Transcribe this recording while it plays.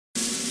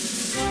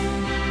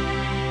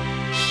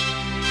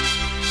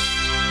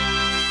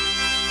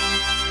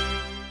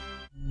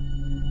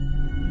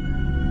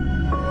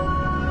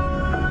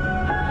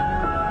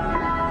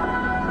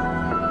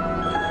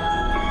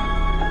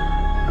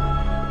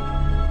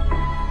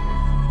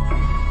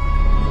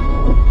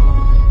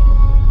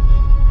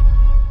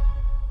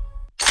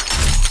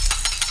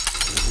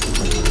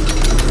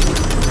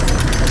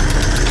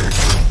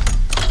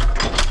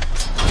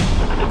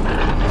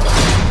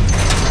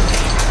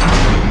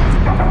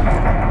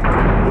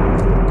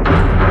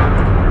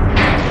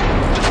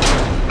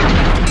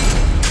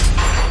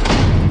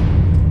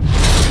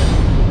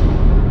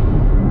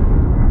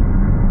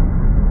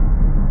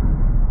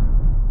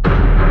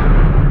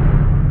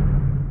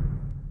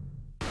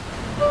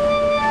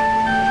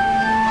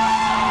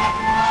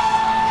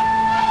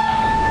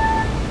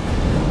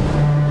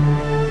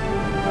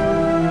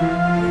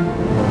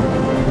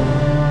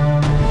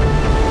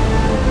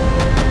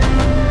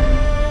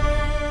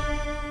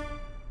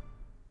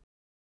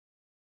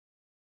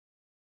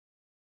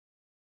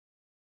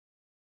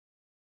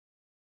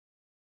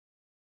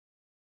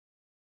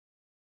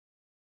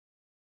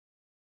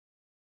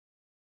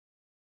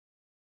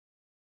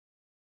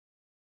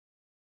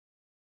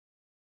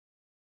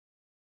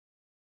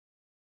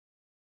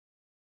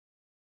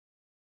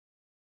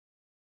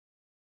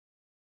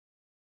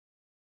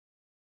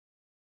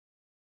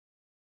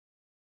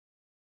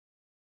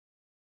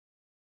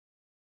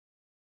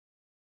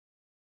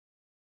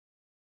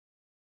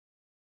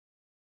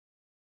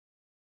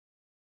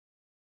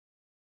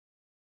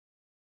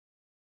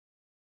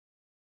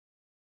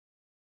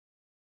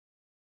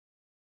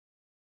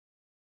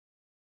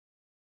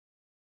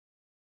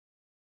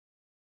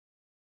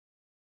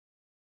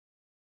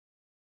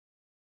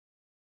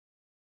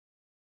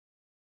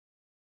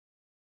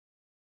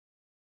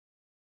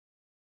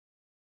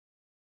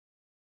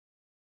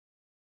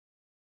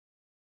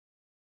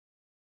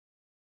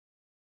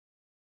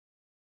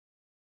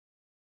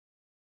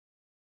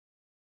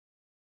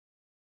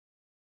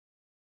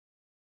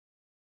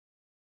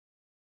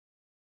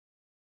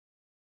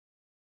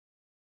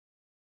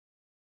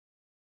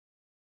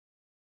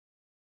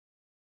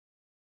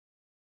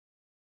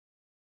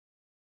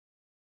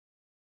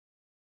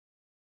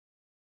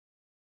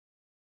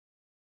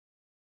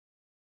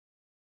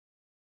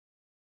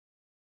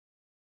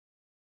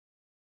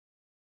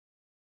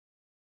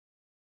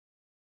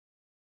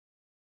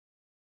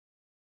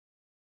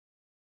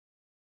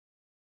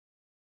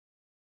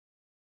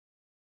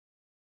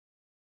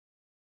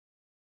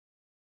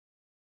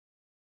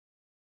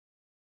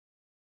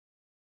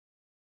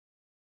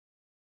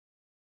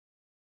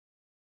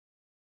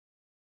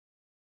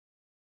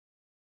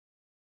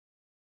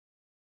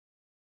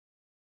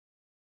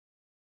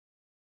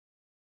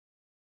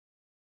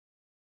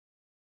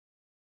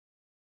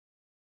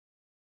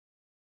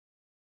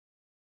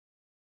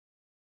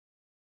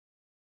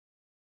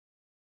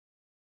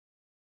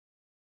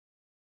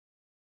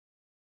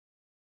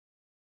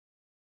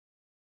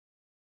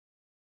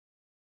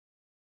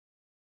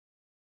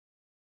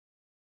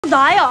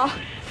나야.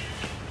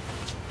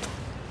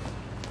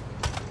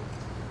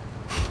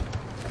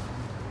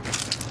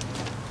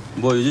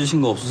 뭐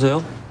잊으신 거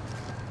없으세요?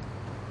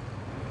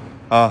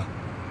 아,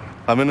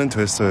 라면은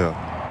됐어요.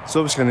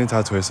 수업 시간이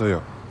다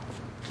됐어요.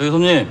 저기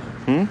손님.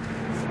 응?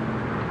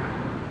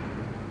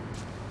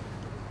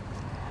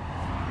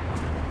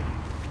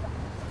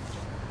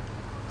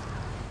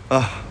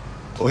 아,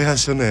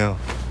 오해하셨네요.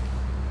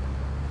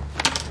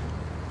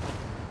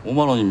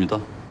 5만 원입니다.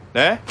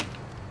 네?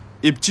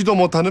 입지도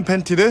못하는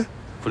팬티를?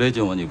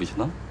 브래지어만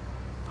입으시나?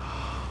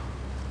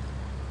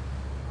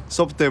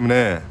 수업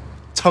때문에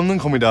참는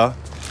겁니다.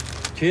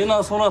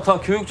 개나 소나 다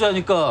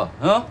교육자니까,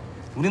 어?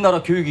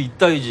 우리나라 교육이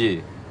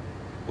이따위지.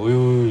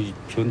 어휴, 이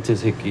변태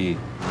새끼.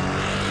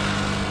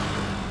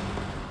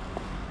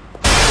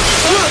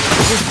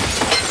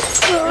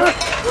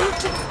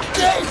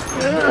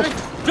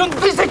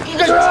 병피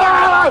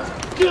새끼가!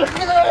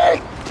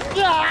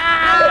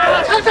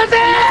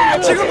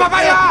 선생님! 지금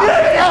봐봐요!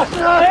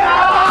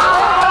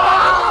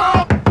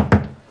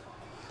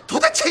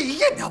 도대체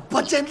이게 몇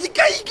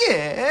번째입니까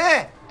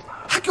이게?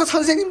 학교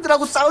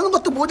선생님들하고 싸우는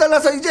것도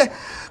모자라서 이제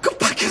그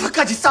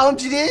밖에서까지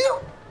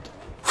싸움질이에요?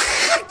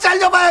 확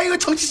잘려봐야 이거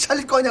정신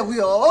차릴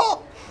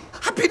거냐고요?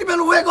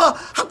 하필이면 왜 그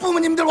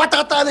학부모님들 왔다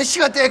갔다 하는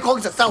시간대에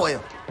거기서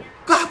싸워요?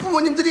 그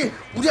학부모님들이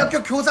우리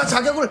학교 교사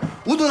자격을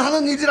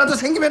운운하는 일이라도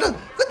생기면은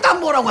그딴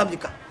뭐라고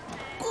합니까?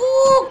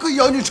 꼭 그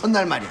연휴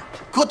전날 말이야.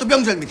 그것도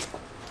명절 밑에.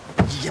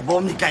 이게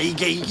뭡니까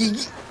이게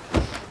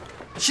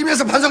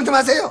심해서 반성 좀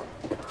하세요.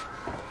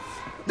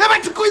 내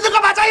말 듣고 있는 거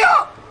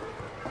맞아요?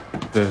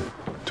 네,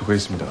 듣고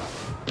있습니다.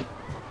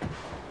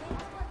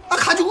 아,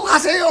 가지고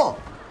가세요.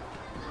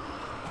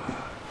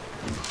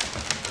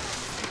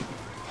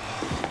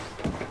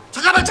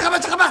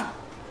 잠깐만.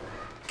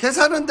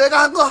 계산은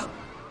내가 한 거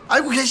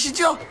알고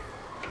계시죠?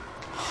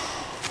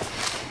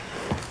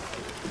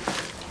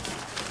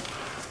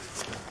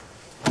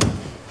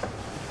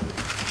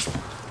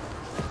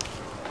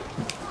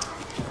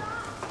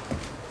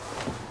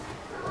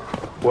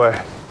喂，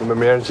你们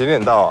明天几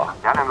点到啊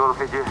2点多的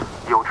飞机，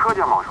有车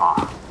见吗，爽？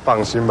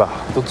放心吧，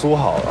都租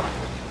好了。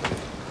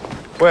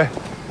喂，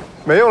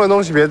没用的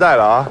东西别带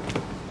了啊，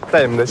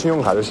带你们的信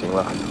用卡就行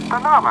了。带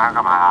那玩意儿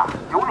干嘛呀？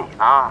有你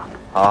呢。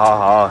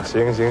好，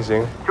行。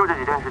就这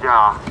几天时间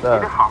啊，你嗯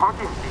得好好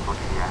进济州体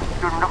验。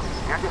就这么着，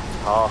明天见。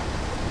好，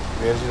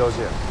明天济州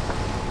见。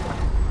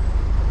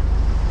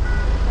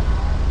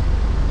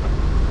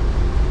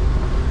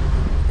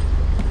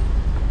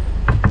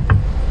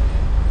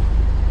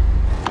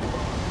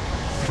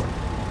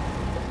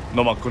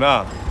 너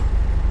맞구나.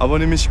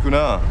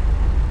 아버님이시구나.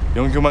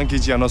 연교만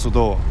끼지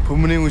않아서도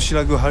부모님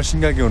오시라고 할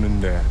생각이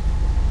오는데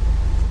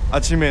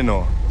아침에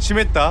너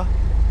심했다.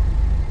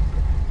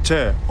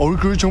 제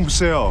얼굴 좀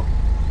보세요.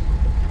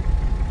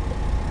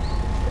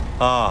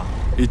 아,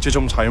 이제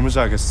좀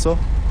잘못하겠어?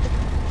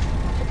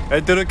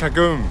 애들은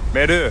가끔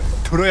매를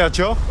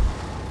들어야죠.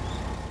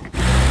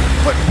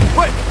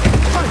 喂，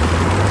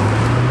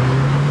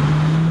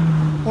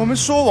我们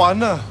说完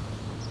了，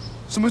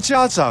什么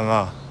家长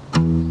啊？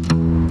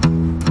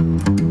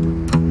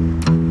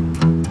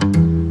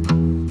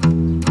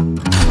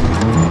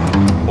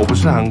 我不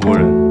是韩国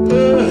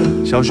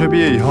人，小学毕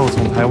业以后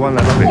从台湾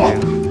来到北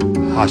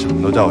京，发小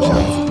们都叫我祥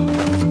子。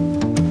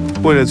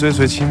为了追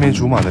随青梅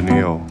竹马的女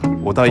友，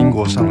我到英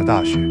国上了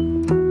大学。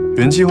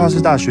原计划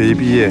是大学一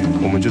毕业，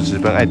我们就直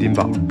奔爱丁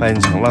堡办一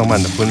场浪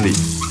漫的婚礼。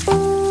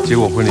结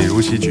果婚礼如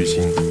期举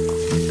行，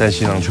但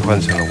新郎却换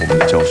成了我们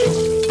的教授。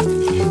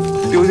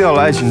丢掉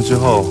了爱情之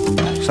后，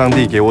上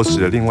帝给我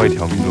指了另外一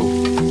条明路。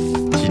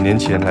几年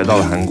前来到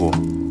了韩国，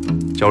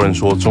教人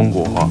说中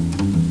国话。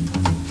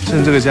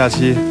趁这个假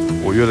期。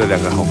 我约了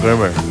2个好哥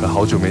们儿和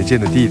好久没见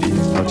的弟弟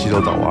到济州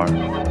岛玩，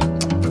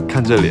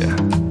看这脸，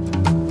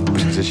不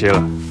想这些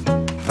了。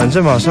反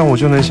正马上我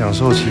就能享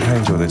受期盼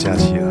已久的假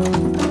期了。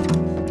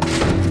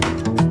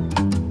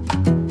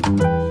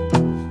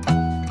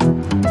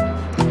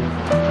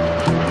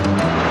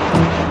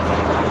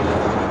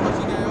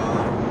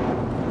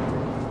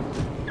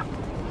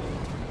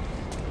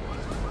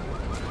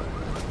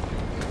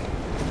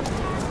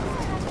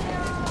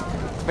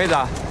妹子，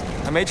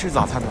还没吃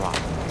早餐呢吧？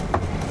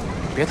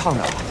 别烫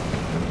着了，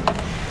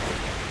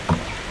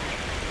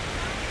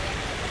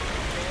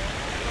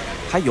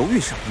还犹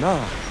豫什么呢？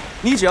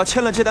你只要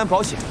签了这单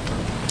保险，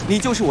你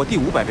就是我第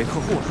500位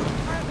客户了。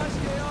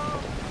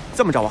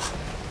这么着吧，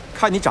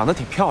看你长得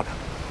挺漂亮，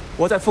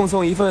我再奉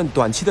送一份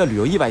短期的旅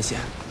游意外险，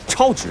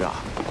超值啊！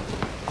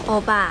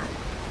欧巴，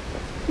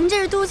您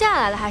这是度假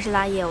来了还是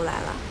拉业务来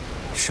了？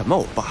什么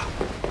欧巴，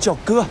叫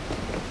哥。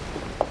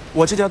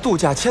我这叫度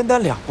假签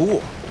单2不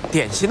误，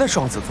典型的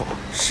双子座，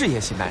事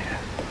业型男人。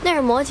 那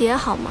是摩羯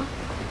好吗？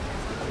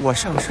我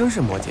上升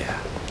是摩羯。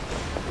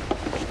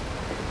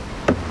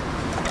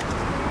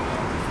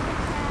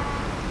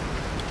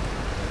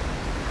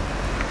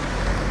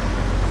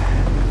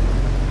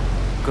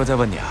哥再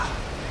问你啊，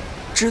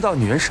知道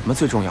女人什么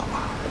最重要吗？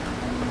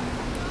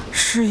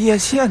事业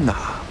线呐！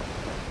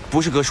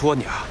不是哥说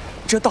你啊，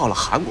这到了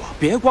韩国，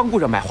别光顾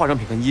着买化妆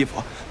品跟衣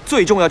服，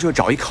最重要就是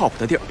找一靠谱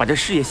的地儿，把这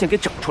事业线给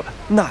整出来，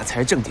那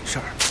才是正经事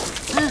儿。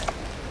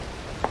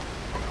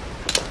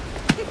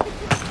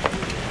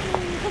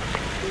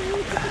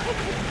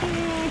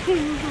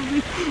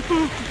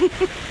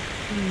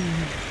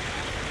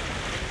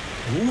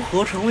如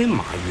何成为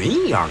马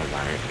云一样的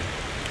男人？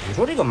你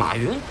说这个马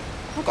云，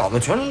他搞得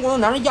全中国的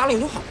男人压力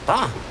都很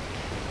大。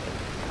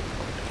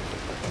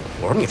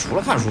我说你除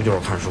了看书就是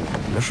看书，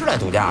你们是来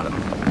度假的吗？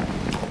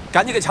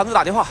赶紧给强子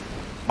打电话，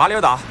马里尔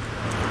打。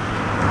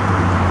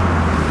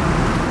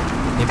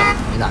没打，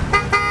没打。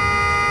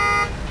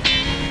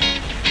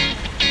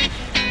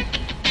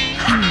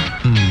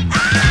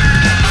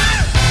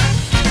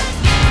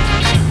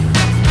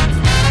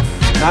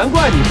难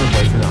怪你不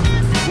回去呢，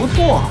不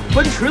错，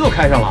奔驰都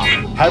开上了，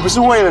还不是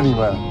为了你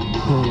们？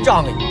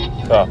仗义。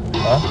哥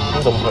啊，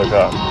你怎么回事？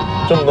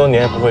这么多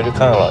年也不回去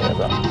看看老爷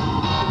子？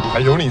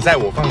还有你在，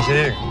我放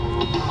心。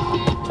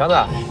强子，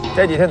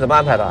这几天怎么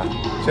安排的？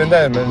先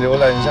带你们浏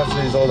览一下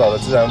济州岛的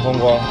自然风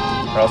光，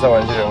然后再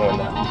玩些人文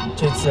的。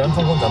这自然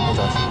风光咱不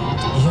着急，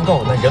你先告诉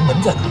我那人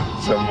文在哪儿？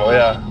什么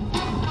呀？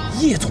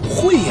夜总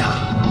会呀！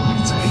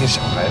才一个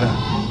小孩呢。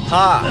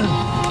他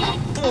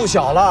不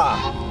小了，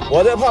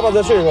我在爸爸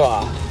的岁数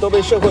啊，都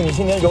被社会女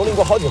青年蹂躏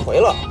过好几回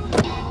了。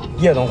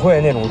夜总会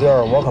那种地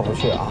儿我可不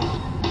去啊。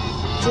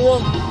说，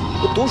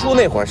我读书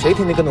那会儿，谁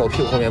天天跟在我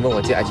屁股后面问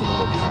我借爱情动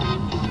作片？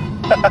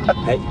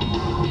哎，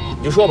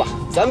你就说吧，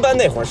咱班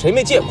那会儿谁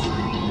没借过？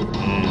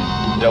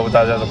要不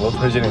大家怎么都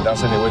推荐你当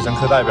身体卫生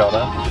课代表呢？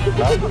啊，课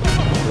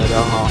代表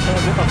好，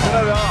课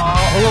代表好，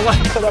快，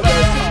课代表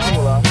辛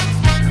苦了。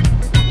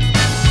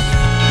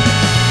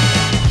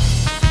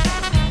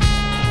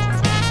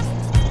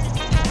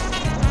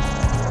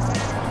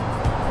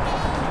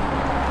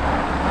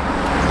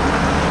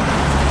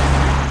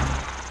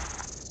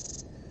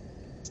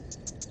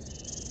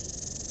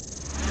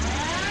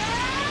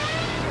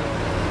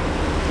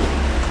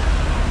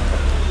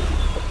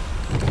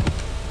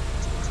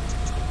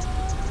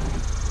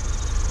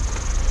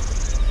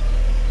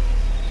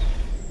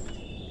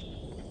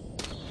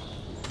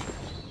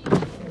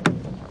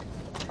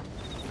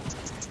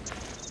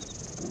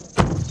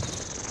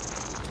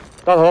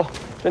大头，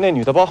这那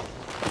女的包，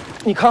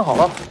你看好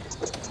了。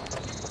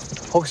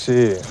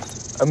혹시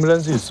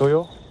앰뷸런스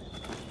있어요?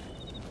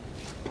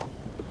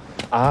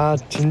 아,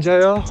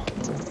 진짜요?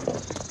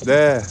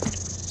 네,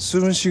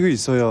 숨은 쉬고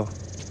있어요.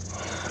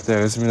 네,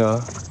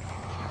 알겠습니다.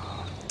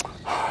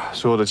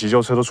 所有的急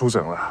救车都出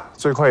诊了，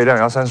最快一辆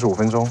也要35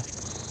分钟。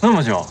那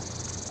么久？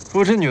如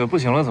果这女的不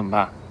行了怎么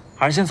办？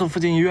还是先送附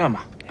近医院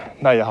吧。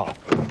那也好。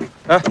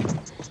哎，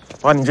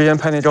把你之前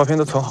拍那照片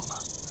都存好了，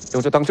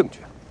留着当证据。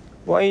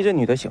万一这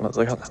女的醒了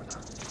讹上咱们呢？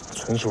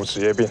纯属职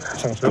业病，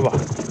上车吧。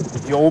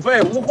有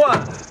备无患。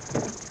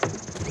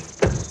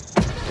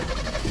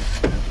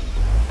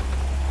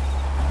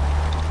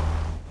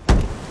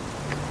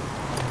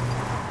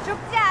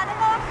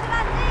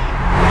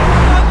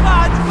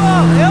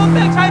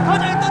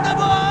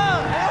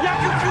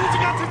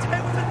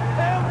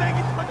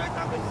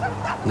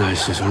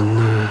날씨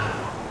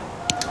좋네.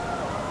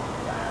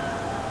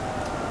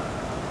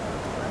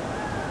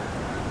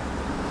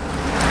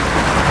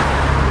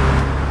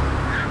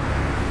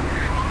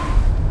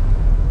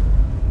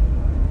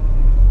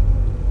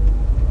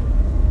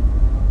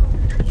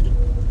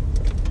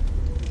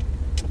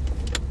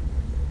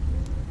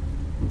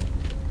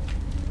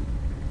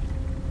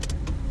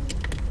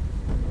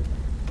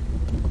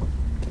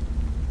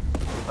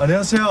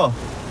 안녕하세요.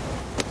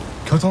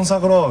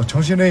 교통사고로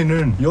정신에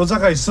있는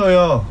여자가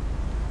있어요.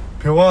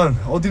 병원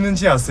어디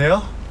있는지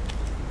아세요?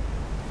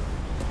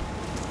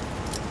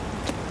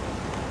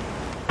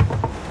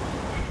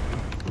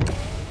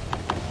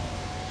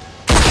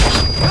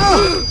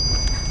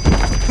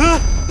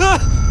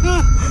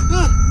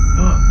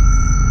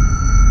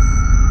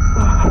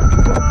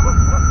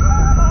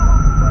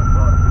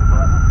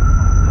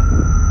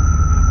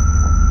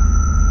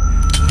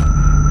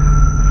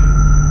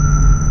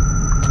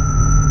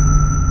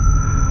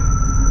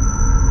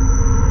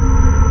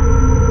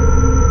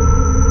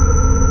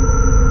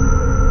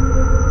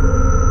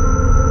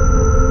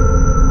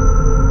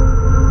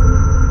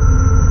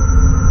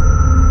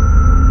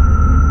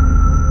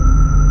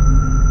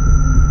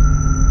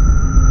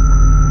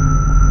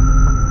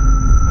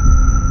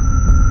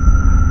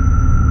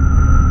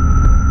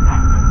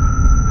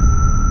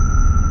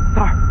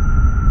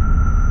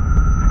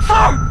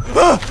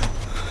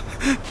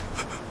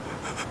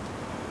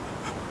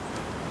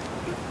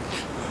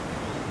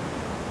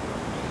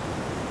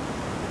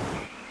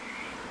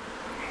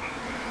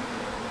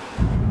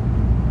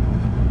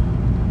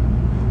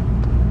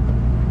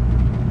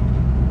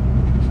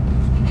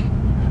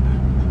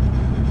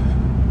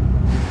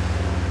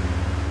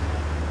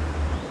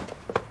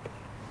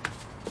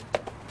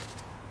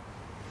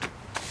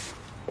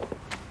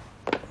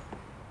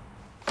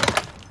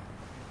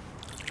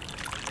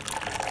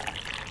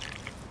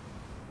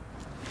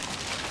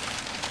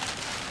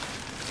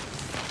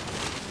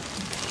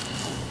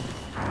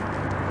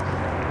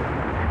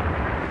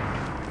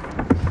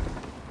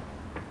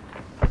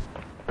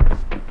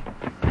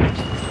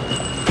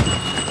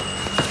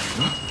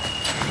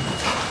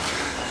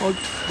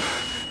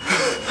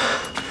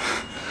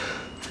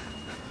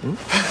 응?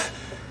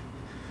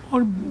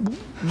 아니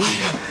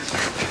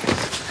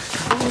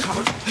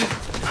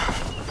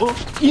뭐?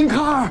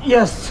 인카.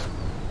 Yes.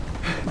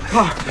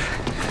 car.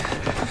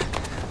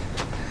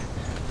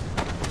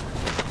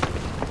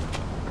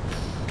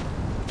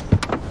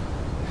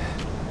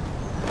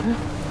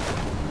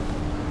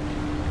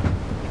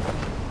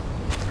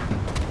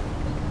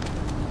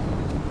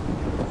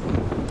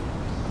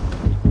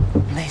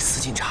 那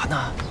死警察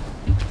呢？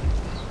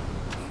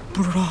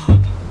不知道。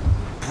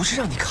不是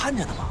让你看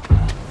着呢吗？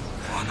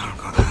我哪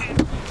看？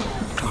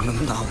长这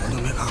么大我都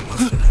没看过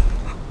死人。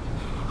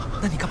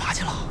那你干嘛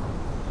去了？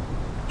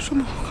什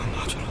么？我干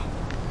嘛去了？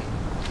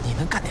你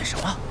能干点什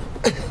么？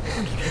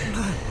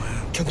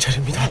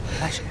 경찰입니다.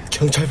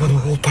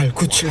 경찰번호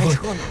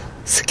 5897번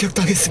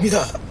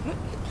습격당했습니다.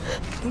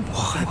 我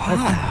害怕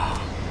呀！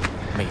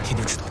每天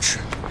就知道吃，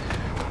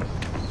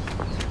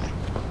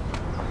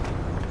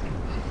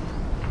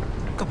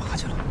干嘛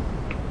去了？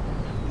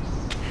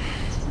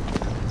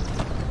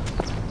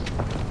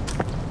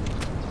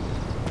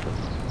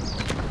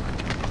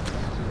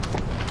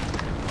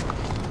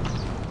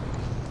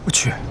我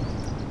去，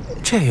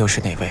这又是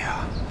哪位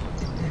啊？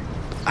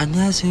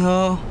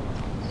 안녕하세요.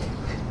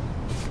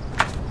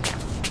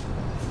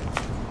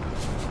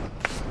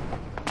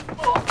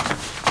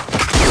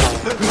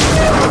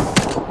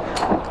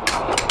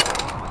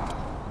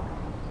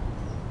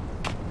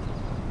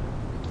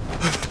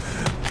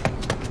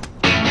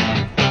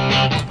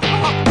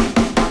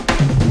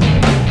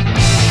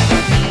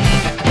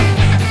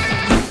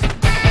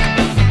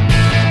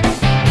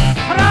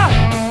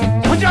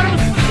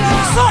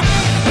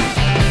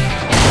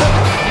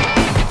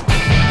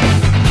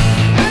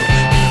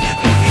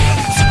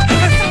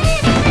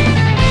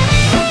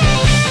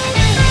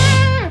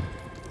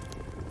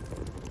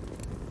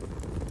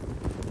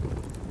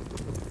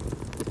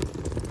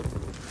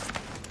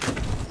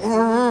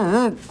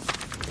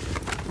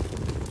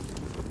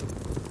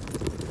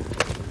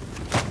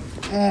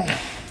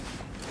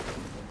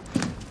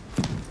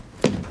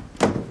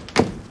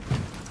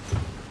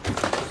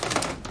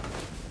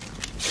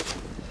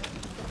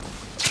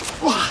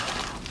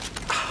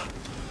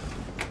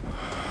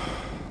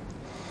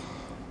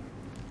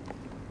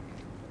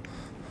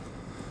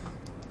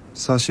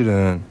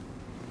 사실은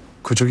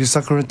그저기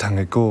사건을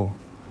당했고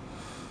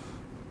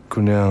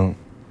그냥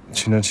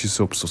지나칠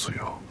수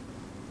없어서요.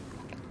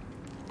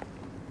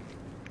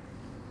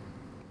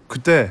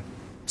 그때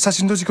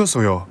사진도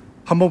찍었어요.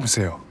 한번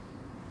보세요.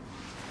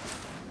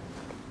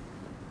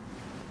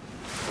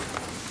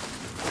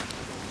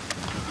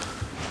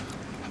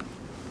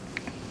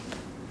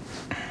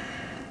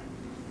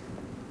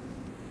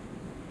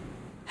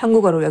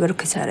 한국어를 왜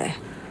그렇게 잘해?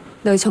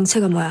 너의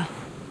정체가 뭐야?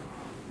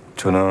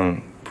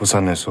 저는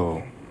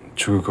부산에서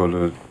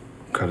중국어를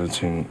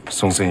가르친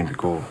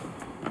선생님이고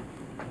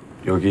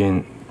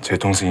여긴 제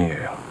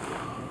동생이에요.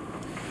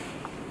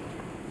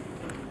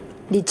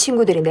 네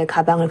친구들이 내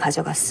가방을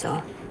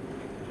가져갔어.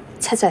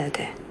 찾아야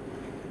돼.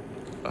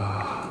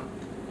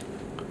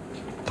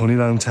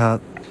 돈이랑 차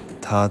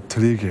다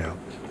드릴게요.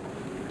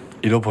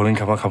 잃어버린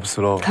가방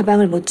값으로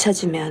가방을 못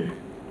찾으면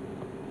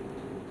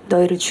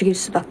너희를 죽일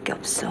수밖에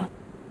없어.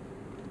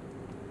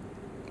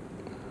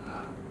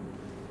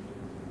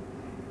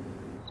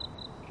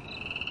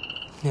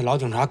 那老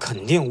警察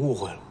肯定误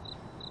会了，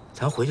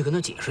咱回去跟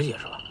他解释解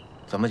释吧。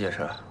怎么解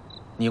释？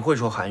你会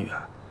说韩语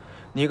啊？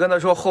你跟他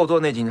说后座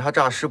那警察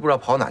诈尸不知道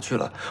跑哪去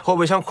了，后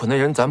备箱捆的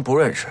人咱不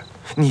认识，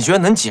你觉得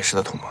能解释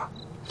得通吗？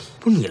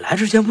不是你来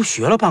之前不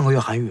学了半个月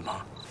韩语吗？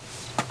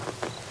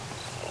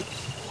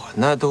我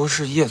那都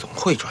是夜总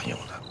会专用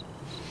的。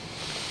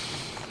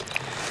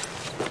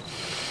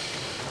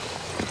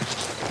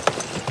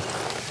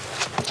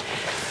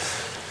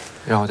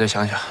让我再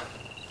想想，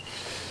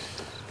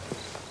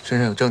身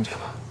上有证件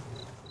吗？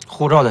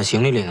 护照在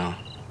行李里呢，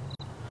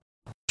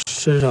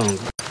身上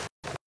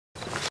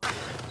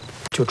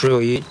就只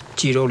有一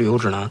济州旅游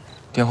指南。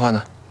电话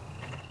呢？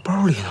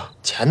包里呢？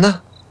钱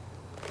呢？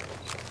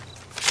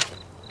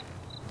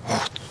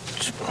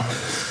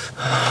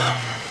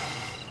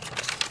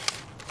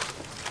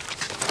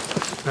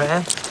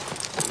喂，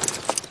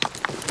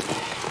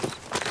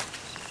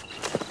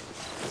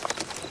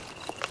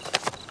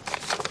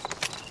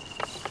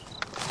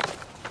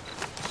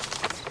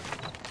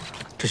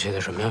这写的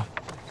什么呀？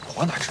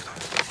我哪知道？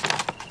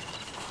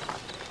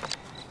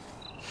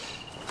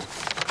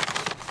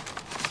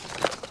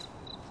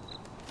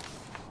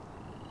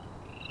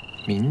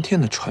 明天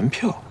的船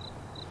票，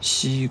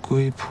西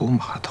归浦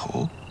码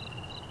头。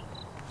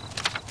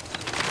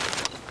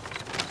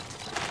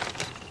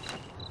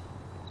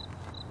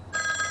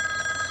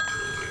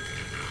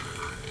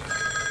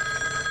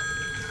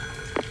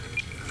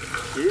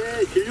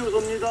예,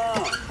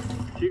 진료소입니다.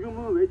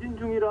 지금은 외진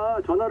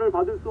중이라 전화를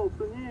받을 수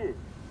없으니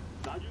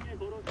나중에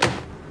걸어서.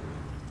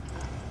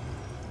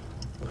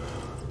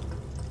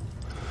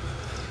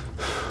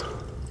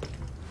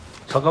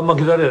 잠깐만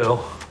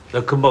기다려요.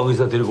 내가 금방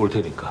의사 데리고 올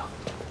테니까.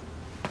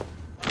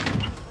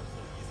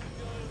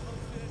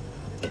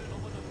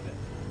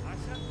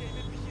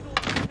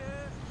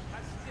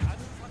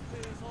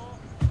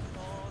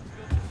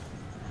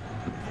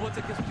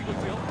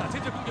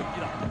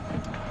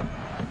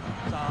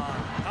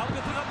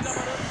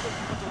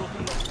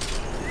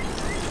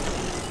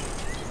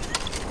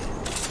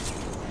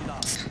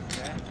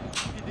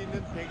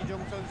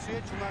 백이종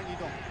선수의 중앙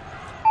이동.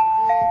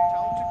 결국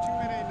좌우측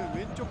측면에 있는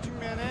왼쪽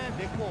측면에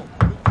내고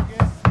오른쪽에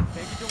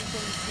백이종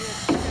선수의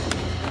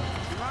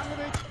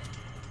중앙으로.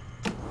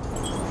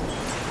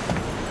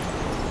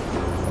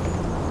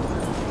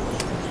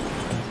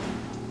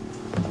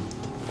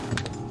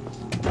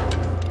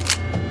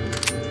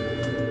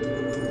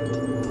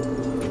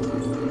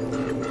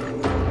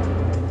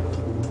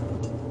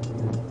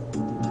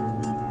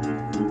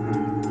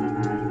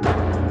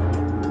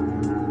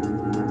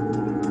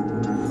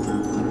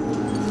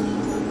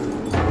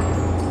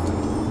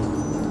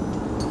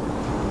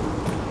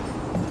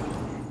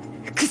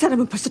 그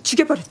사람은 벌써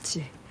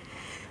죽여버렸지.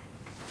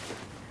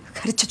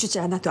 가르쳐주지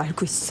않아도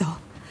알고 있어.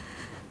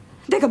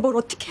 내가 뭘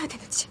어떻게 해야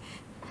되는지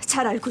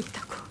잘 알고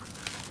있다고.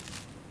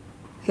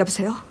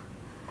 여보세요?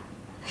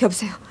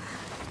 여보세요?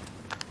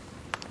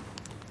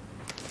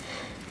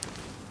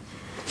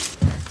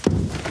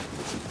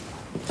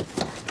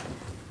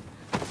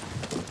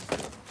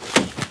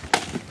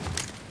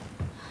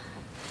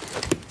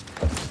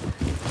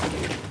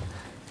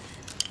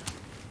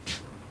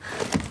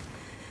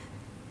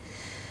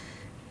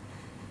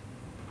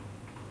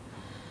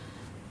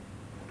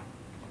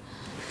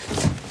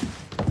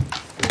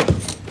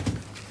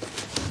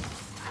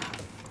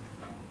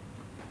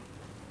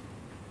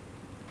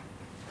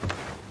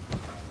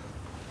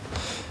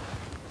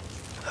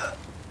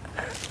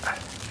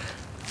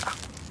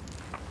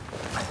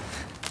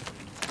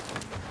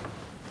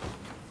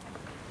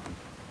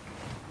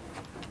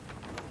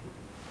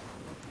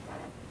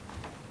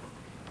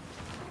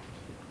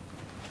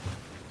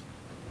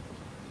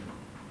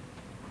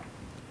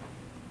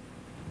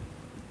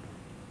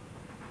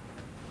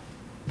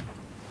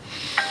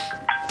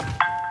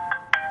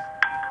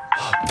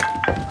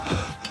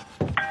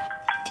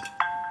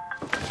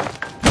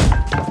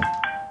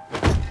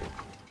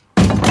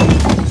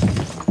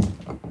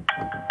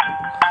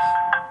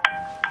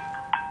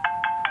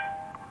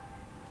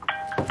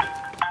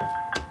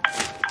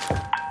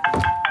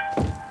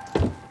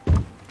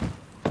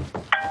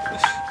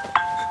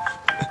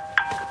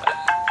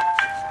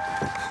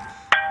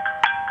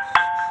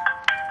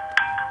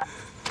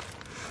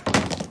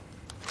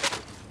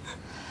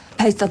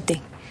 Buy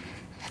something.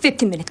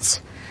 15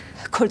 minutes.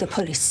 Call the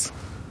police.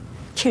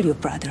 Kill your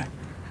brother.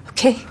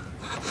 Okay?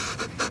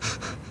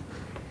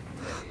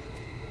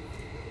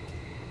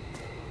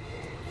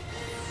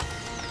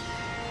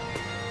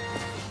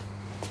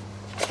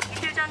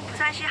 이틀 전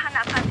부산시 한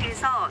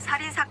아파트에서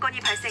살인 사건이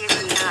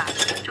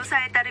발생했습니다.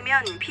 조사에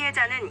따르면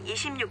피해자는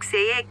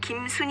 26세의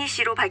김순희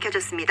씨로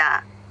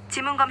밝혀졌습니다.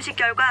 지문 검식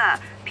결과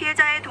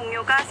피해자의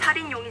동료가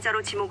살인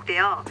용의자로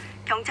지목되어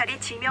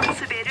경찰이 지명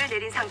수배를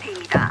내린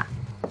상태입니다.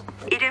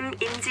 이름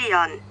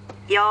임지연,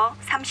 여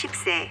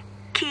 30세,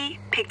 키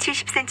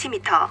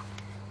 170cm.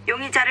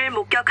 용의자를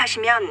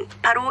목격하시면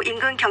바로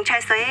인근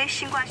경찰서에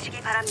신고하시기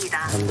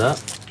바랍니다. 간다.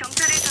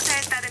 경찰의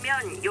조사에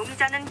따르면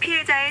용의자는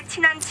피해자의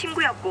친한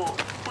친구였고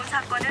본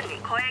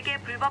사건은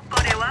거액의 불법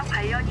거래와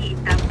관련이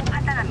있다고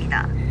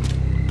판단합니다.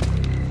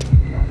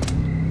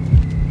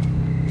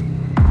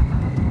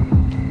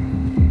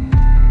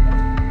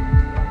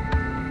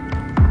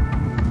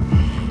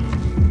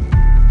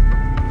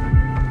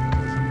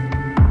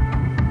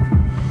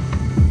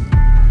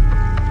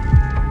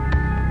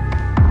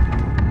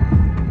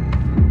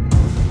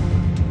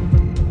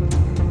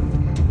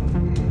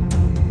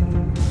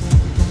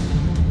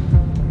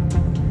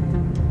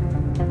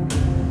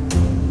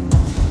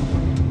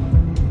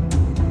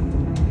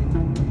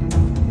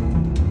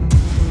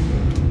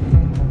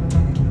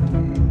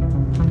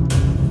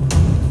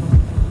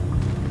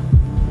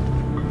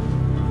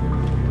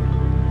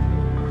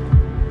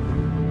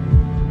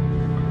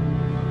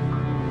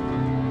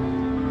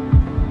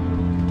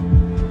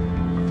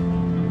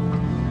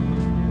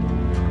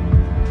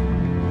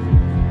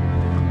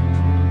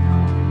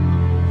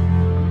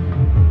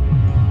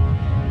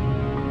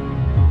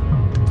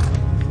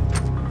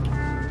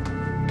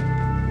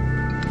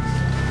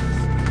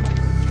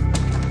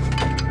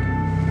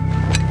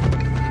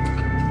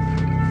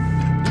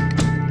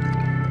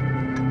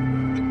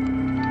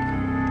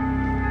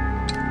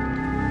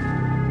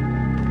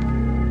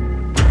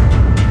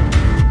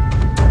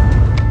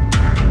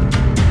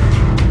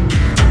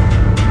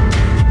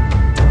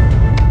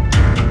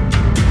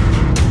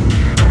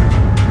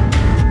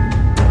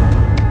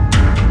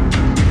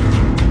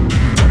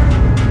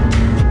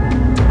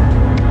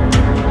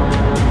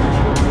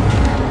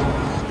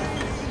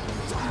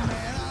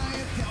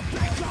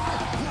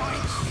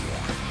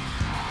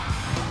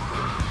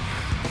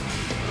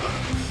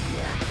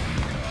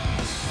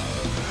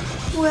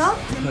 뭐야?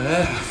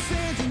 왜?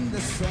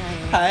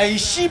 아이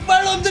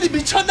씨발놈들이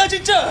미쳤나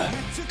진짜!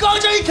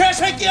 꺼져 이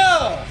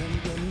개새끼야!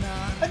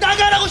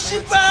 나가라고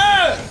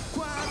씨발!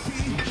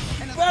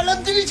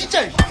 씨발놈들이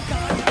진짜! 계속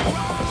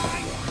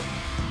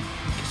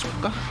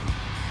할까?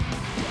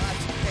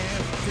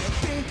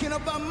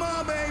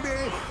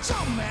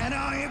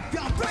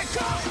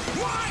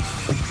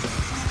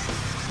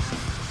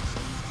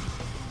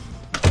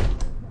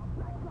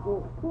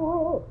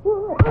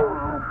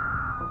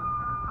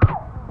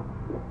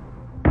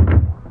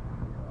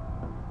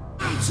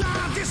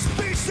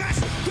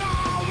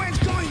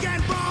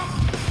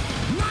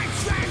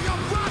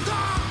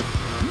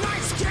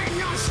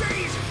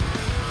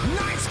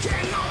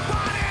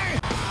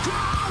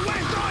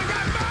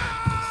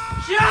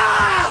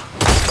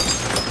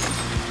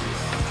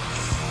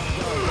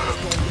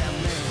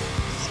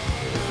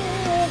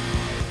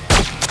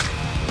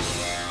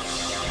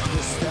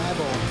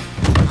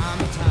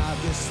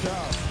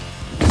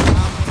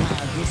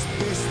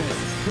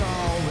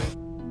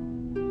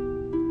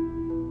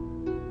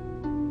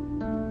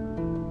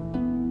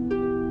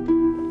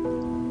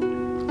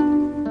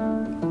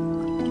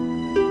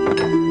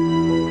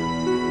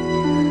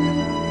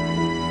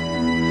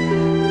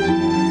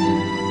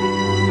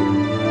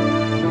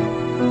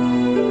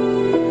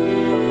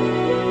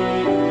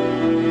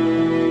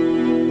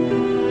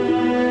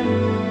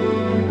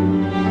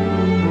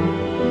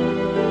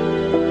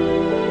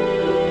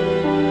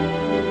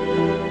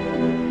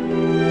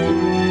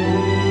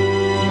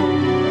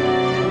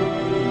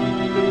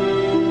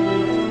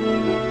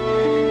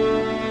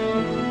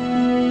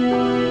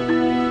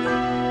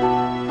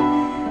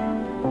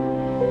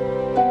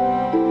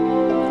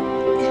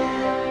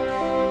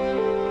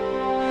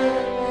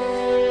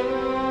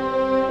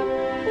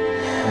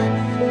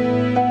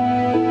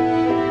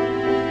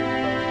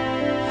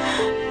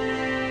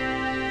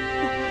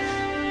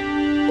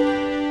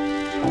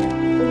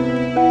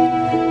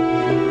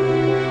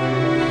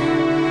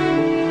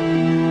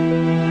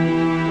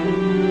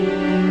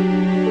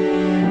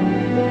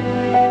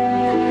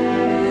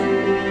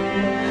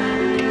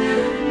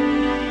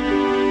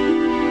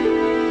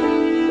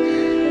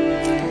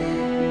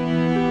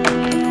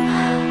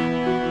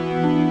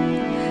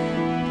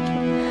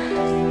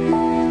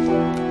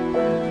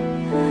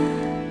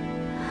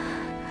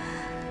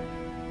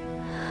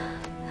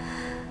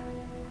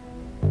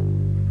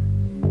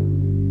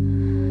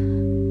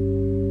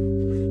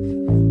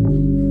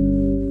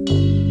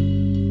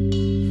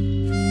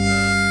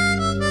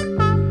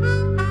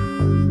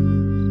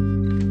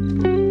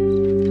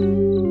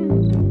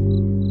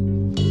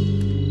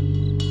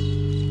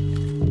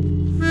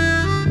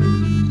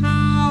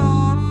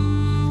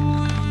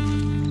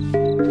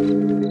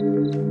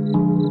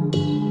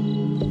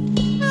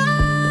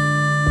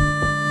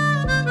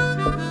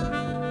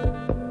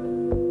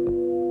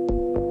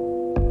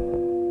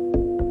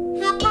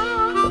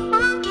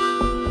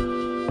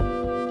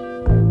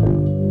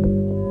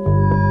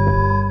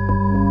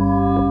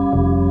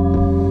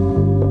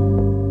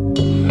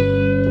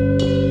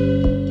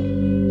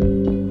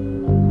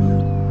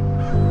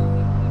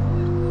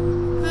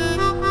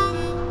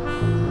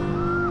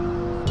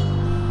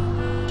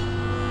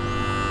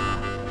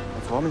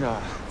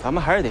 咱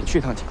们还是得去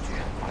趟警局，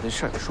把这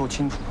事儿给说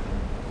清楚。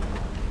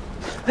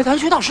哎，咱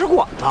去趟使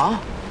馆呢？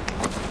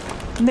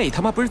那他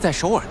妈不是在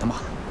首尔的吗？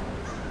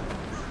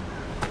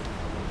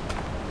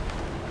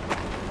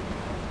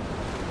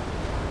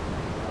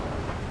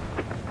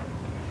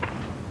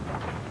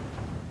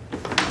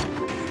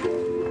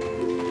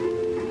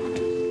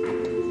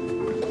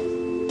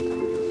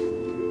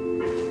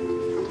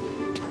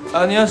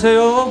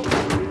안녕하세요。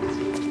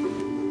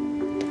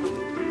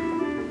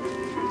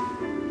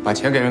把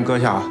钱给人搁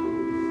下啊！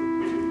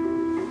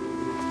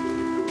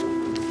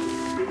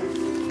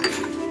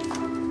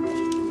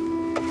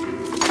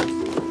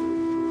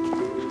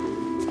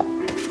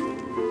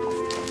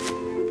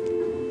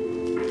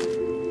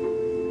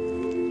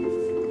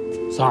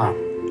三儿，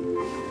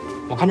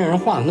我看这人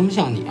画的那么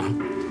像你啊！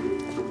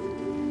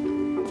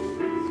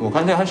我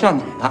看这还像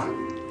你呢。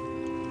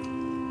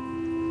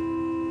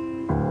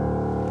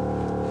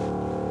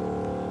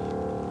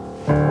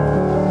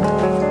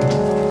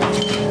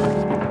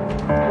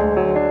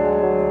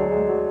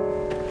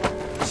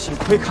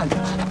 亏看见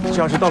了，这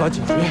要是到了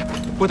警局，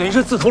我等于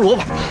是自投罗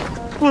网了。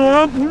不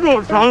然不是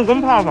我强跟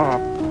帕帕，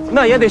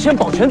那也得先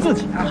保全自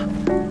己啊。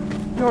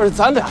要是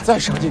咱俩再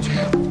折进去，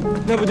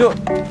那不就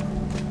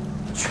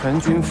全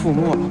军覆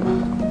没了吗？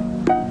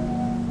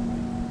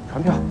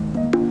传票。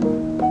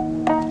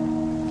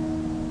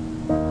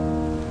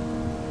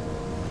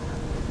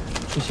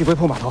去西归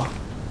铺码头。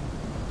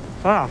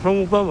咱俩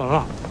身无分文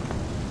啊。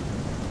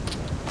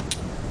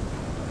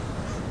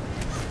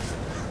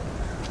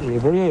你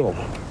不是也有吗？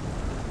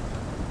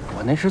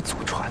 我那是祖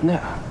传的呀。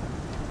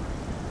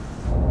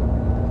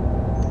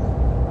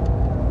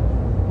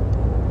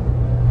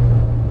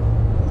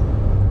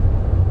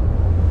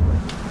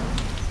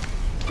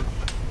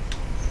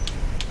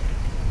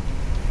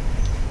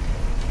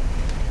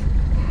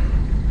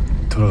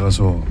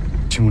들어가서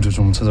친구들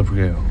좀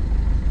찾아보게요.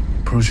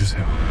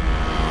 풀어주세요.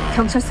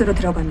 경찰서로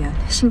들어가면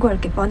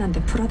신고할 게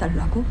뻔한데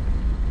풀어달라고?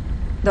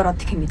 널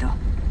어떻게 믿어?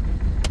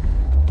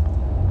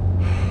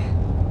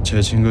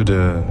 제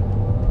친구들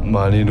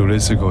많이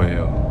놀랬을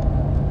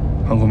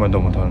거예요. 한국말도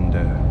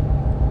못하는데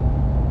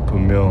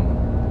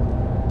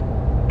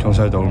분명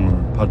경찰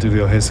도움을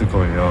받으려 했을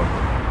거예요.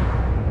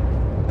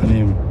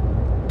 아님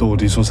또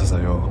어디서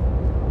사세요?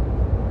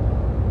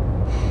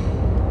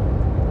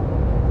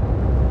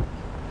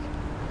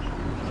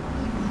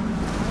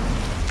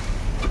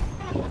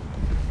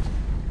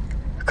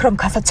 그럼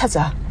가서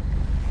찾아.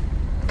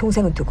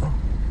 동생은 누구?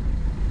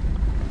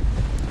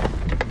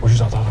 我去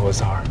找大头和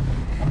三儿，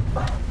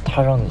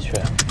他让你去。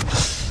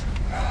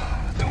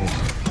等我。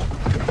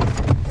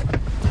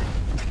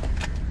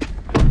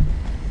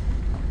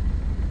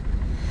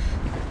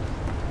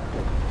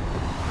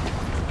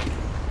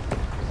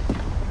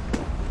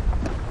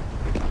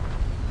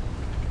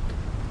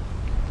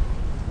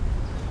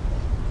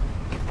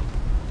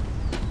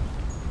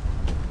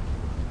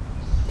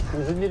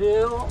 무슨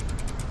일이에요?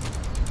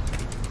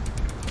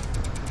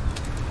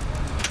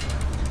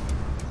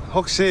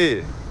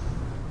 혹시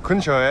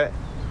근처에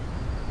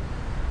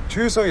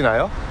주유소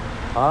있나요?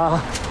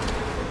 아,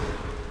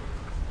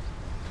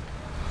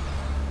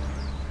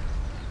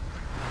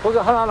 거기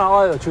하나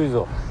나와요,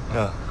 주유소.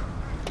 야.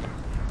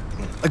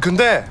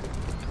 근데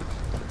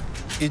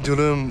이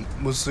둘은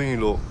무슨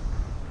일로?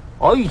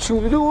 아, 이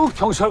친구들이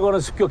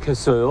경찰관에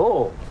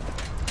습격했어요.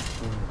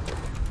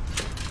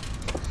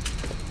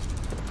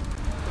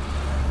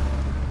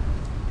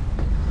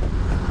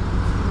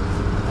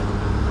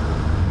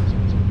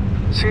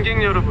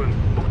 승객 여러분,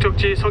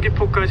 목적지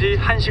서귀포까지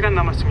 1시간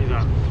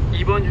남았습니다.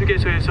 이번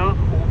휴게소에서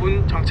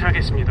 5분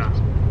정차하겠습니다.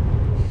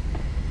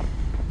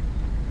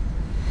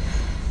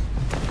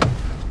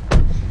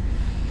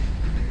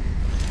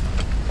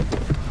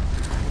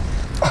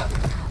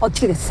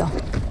 어떻게 됐어?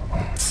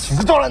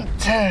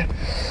 친구들한테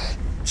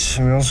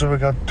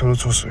지명수배가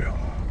들어줬어요.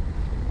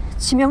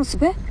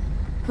 지명수배?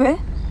 왜?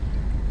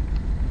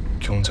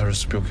 경찰을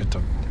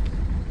습격했다고.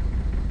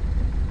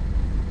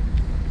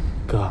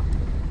 哥，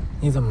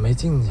你怎么没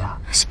进去啊？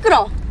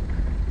 시끄러.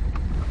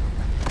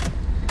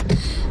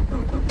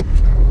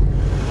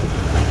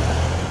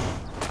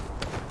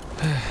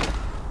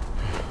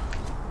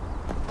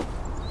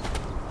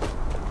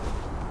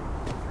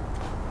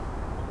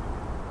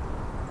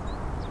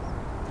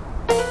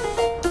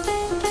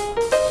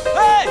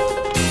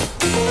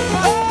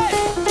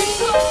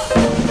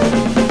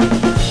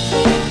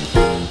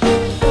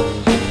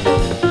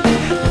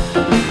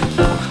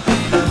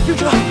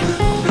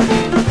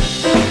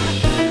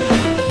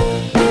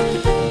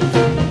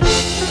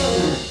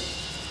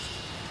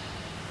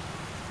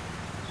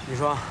你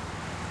说，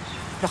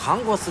这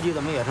韩国司机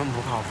怎么也这么不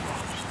靠谱？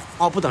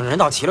哦，不等人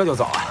到齐了就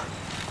走啊？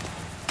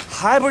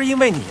还不是因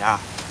为你啊，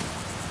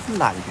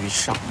滥竽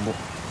上墨。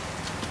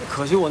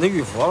可惜我那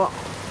玉佛了，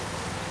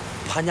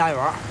潘家园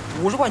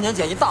50块钱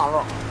捡一大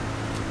漏。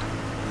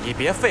你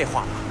别废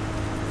话了。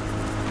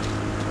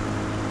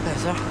哎，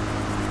三儿，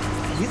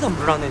你怎么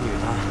知道那女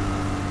的，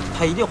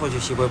她一定会去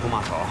西归浦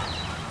码头？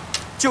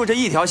就这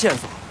一条线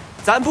索，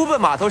咱不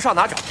奔码头上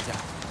哪找去？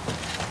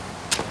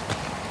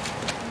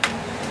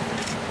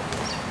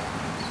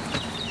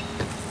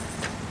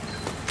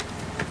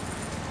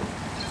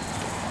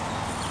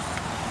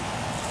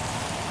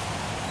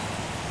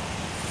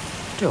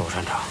 这我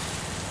擅长。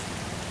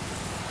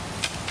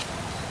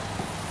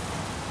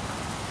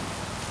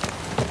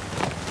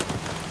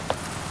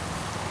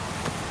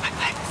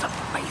哎，这么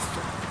猥琐！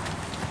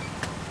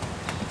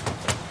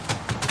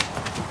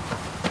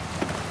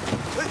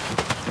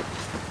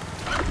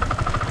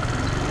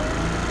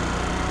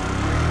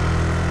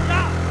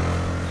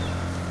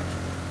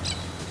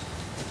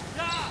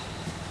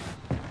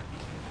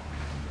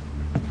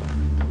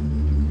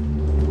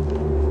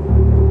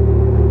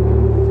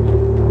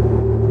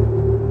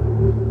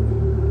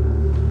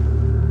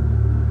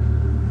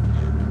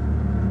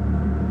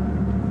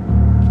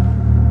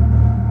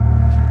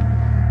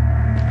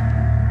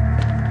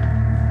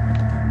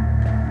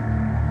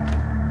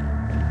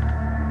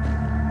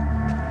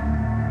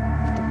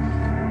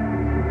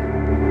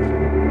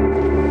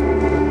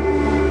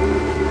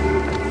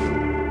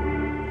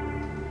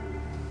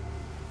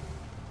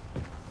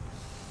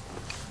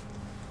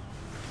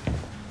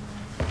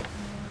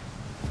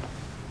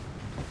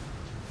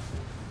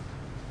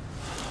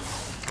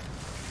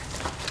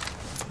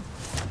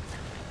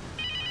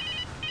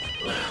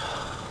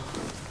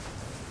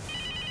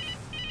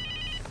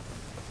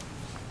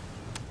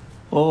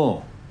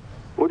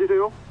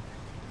어디세요?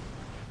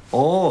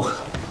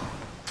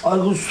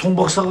 아이고 송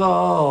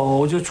박사가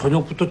어제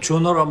저녁부터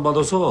전화를 안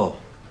받아서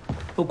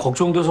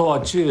걱정돼서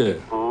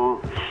왔지.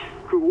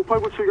 그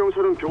 5897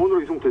 경찰은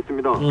병원으로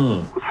이송됐습니다.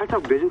 그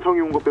살짝 뇌진탕이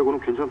온 거 빼고는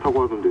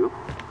괜찮다고 하던데요.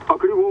 아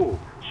그리고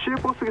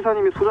시외버스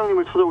기사님이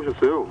소장님을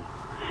찾아오셨어요.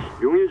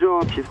 용의자와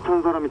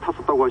비슷한 사람이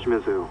탔었다고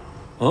하시면서요.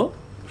 어?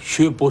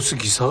 시외버스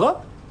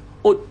기사가?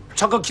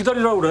 잠깐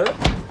기다리라 그래.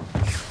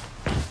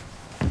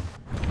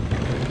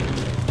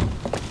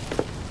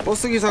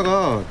 버스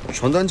기사가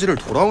전단지를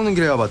돌아오는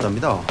길에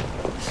와봤답니다.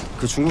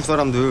 그 중국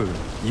사람들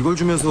이걸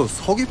주면서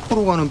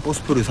서귀포로 가는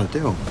버스표를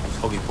샀대요.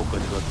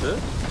 서귀포까지 갔대?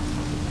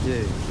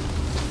 예.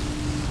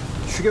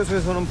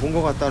 휴게소에서는 본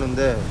것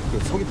같다는데 그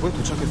서귀포에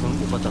도착해서는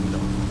못 봤답니다.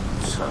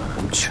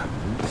 참.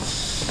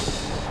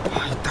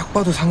 딱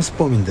봐도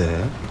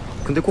상습범인데.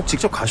 근데 꼭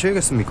직접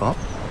가셔야겠습니까?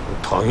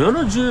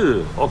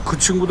 당연하지. 그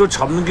친구들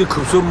잡는 게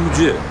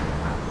급선무지.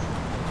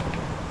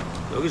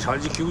 여기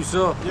잘 지키고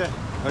있어. 예,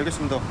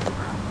 알겠습니다.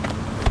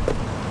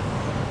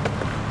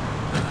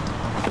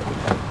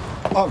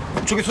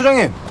 저기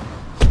소장님.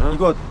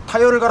 이거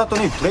타이어를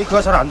갈았더니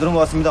브레이크가 잘 안 드는 것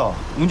같습니다.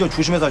 운전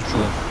조심해서 하십시오.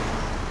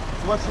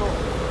 수고하십시오.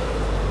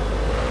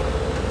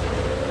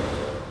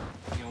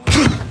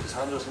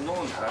 사람들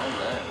성공은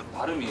잘하는데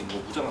발음이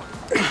뭐 무정확해.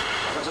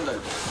 아까 전달이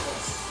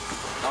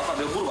나 아까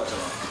내가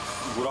물어봤잖아.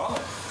 뭐라?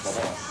 봐봐.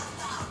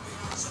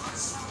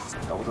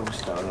 나보다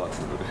훨씬 잘하는 것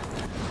같은 노래.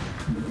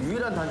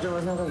 유일한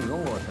단점은 항상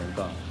이건 것 같아.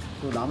 그러니까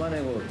또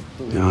나만의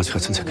또 양아치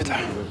같은 새끼들.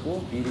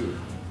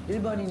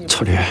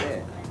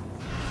 처리해.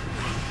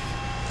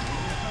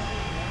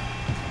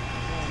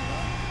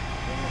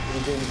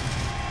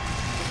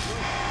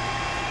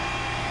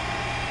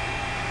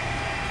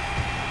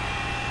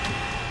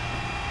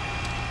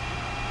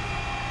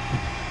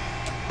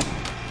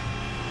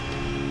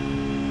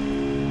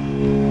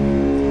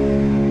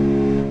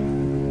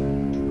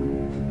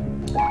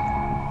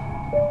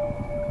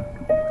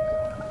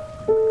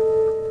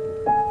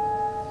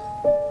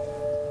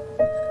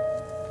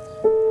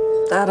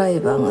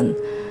 딸아이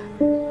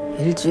방은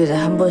일주일에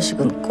한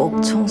번씩은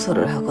꼭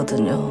청소를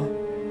하거든요.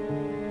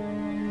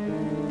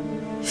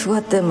 휴가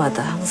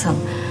때마다 항상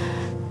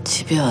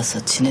집에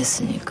와서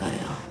지냈으니까요.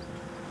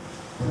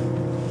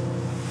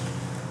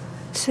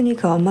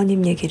 순이가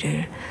어머님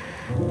얘기를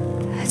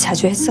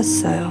자주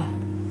했었어요.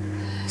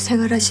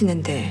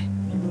 생활하시는데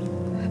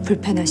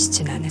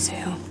불편하시진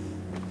않으세요?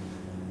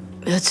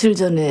 며칠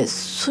전에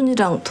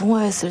순이랑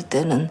통화했을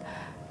때는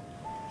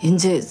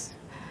이제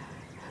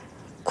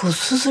그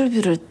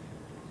수술비를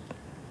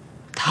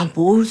다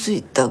모을 수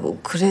있다고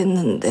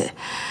그랬는데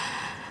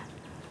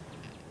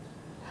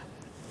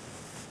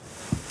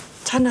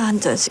차나 한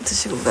잔씩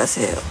드시고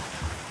가세요.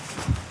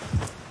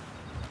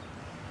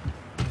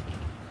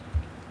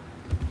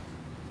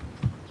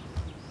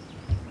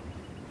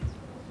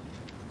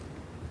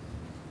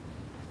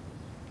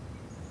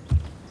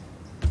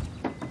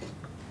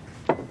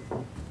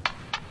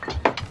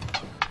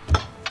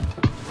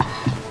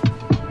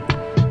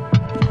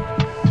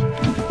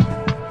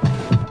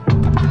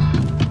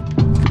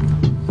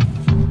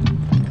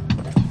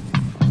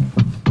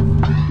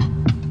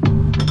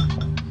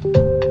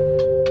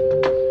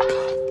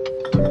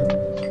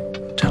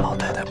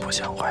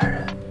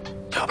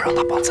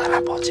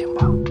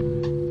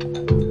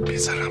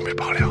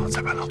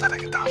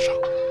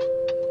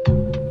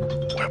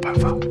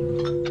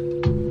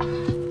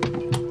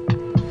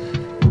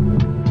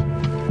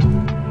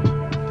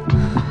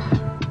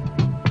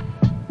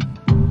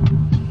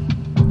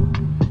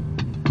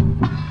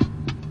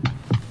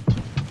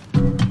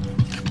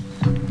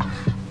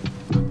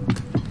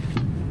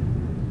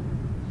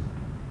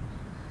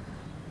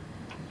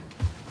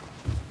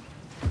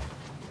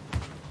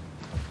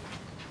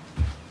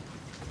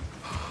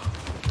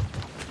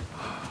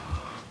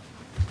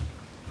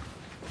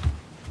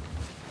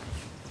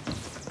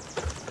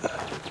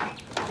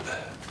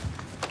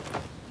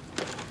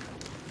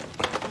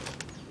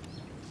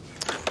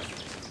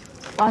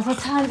 와서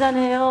차 한잔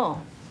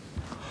해요.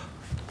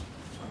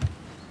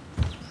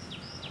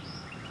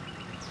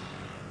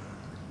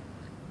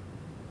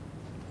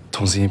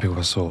 동생이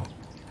배고파서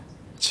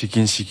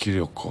치킨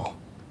시키려고.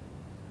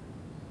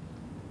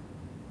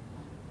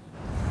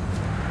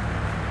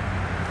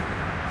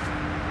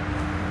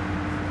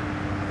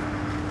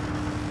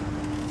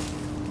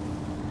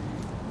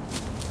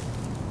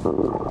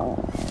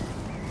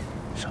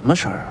什么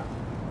事儿？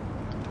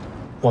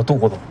我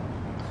肚子。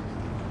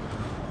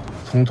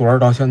 从昨儿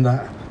到现在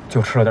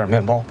就吃了点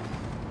面包，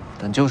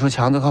等救出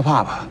强子和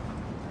爸爸，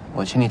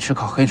我请你吃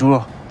烤黑猪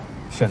肉。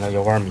现在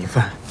有碗米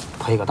饭，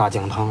配个大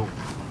酱汤，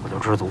我就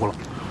知足了。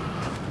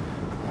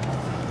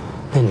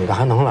那女的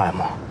还能来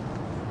吗？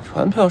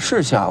船票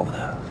是下午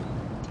的，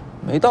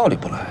没道理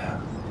不来呀。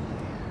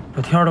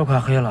这天都快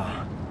黑了。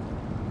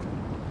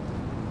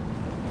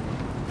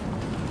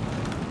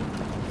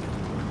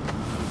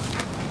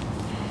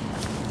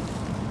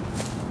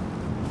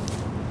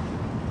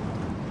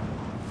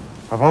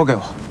把包给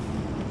我。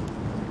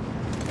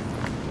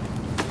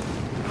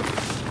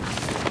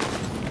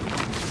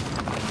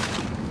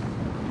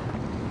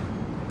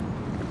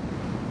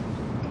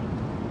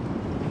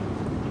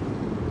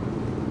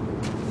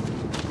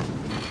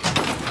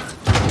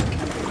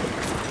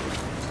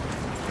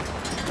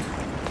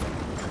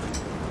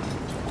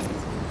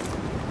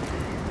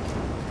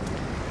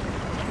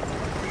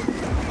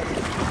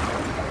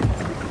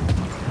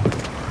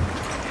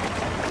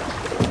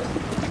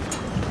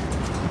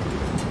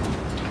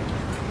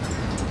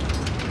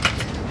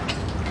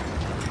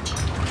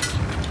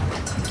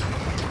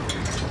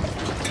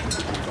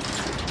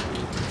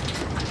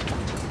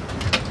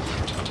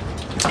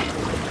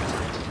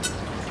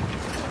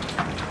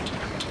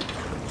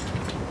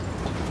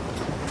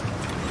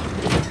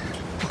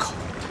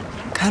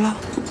开了。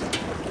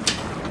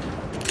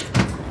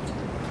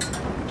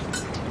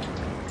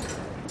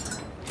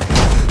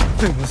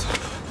对不起，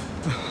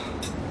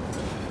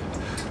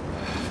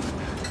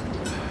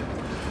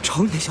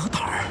瞅你那小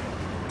胆儿，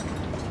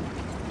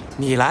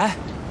你来。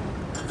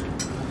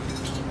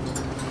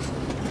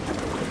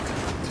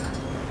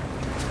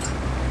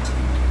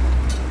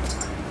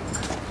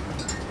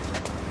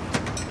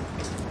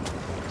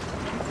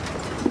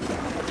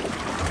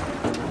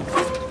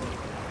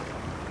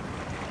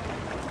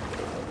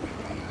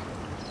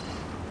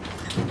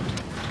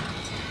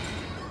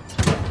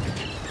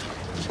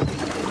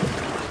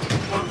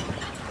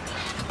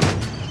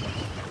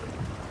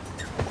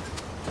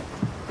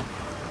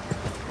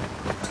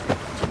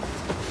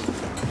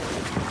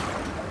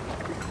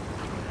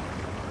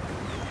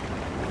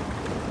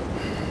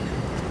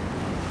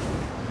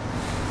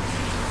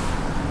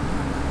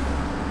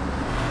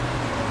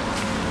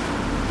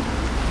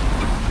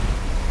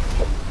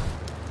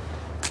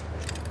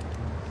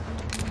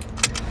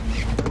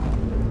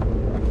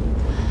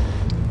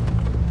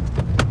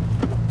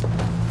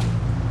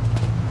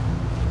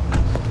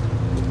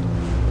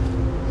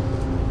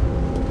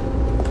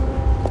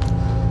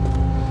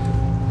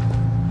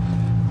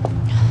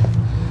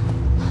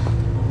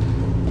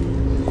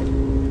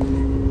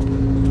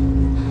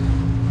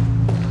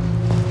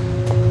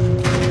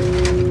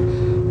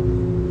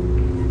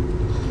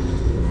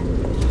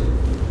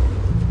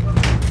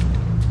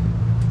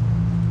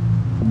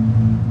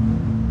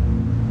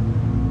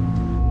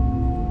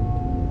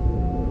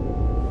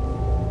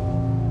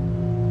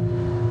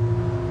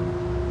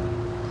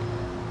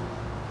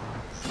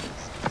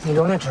你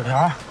留那纸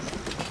条，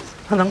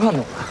他能看懂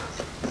的。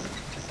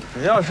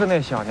只要是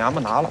那小娘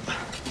们拿了，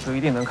就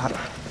一定能看懂。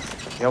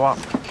别忘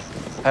了，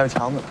还有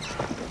强子呢。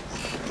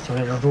就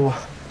这只猪，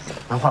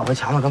能换回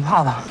强子跟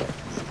帕帕？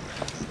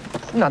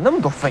你哪那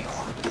么多废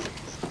话？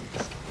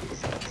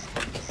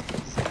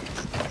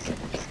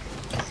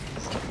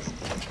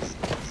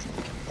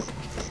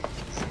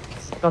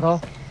大头。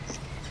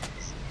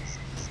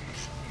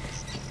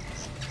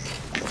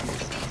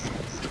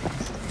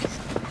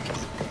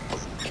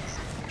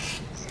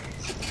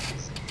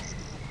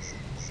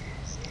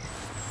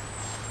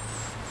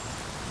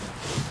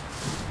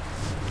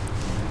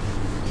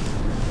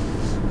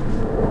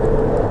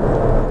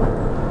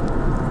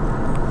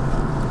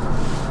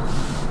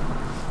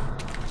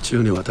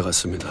 지원이 왔다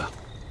갔습니다.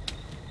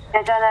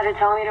 계좌나를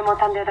정의를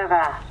못한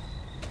데다가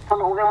돈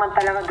 500만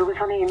달러가 누구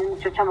손에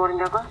있는지조차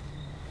모른다고?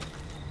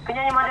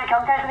 그년이 먼저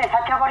경찰 손에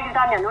잡혀버리기도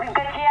하면 우린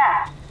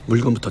끝이야.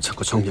 물건부터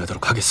찾고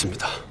정리하도록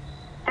하겠습니다.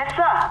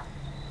 됐어.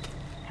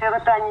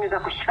 별것도 아닌 일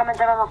갖고 시간만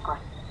잡아먹고.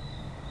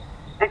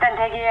 일단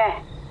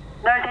대기해.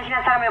 널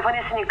대신할 사람을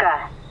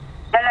보냈으니까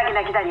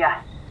연락이나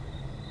기다려.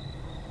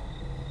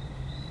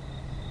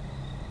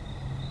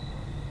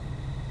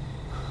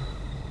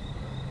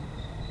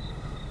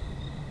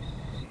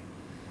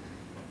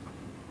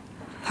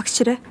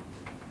 확실해?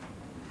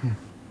 응.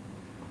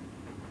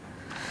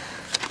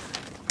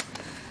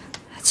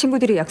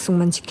 친구들이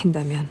약속만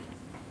지킨다면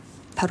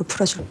바로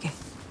풀어줄게.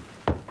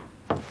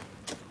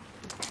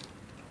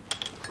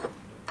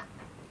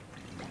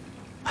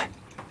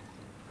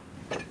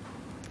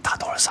大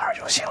头三儿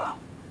就行了，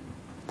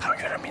他们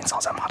约着明早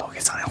在码头给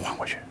咱俩还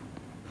回去。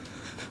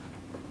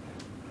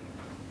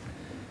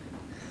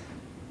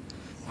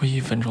我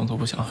1分钟都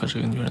不想和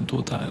这个女人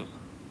多待了。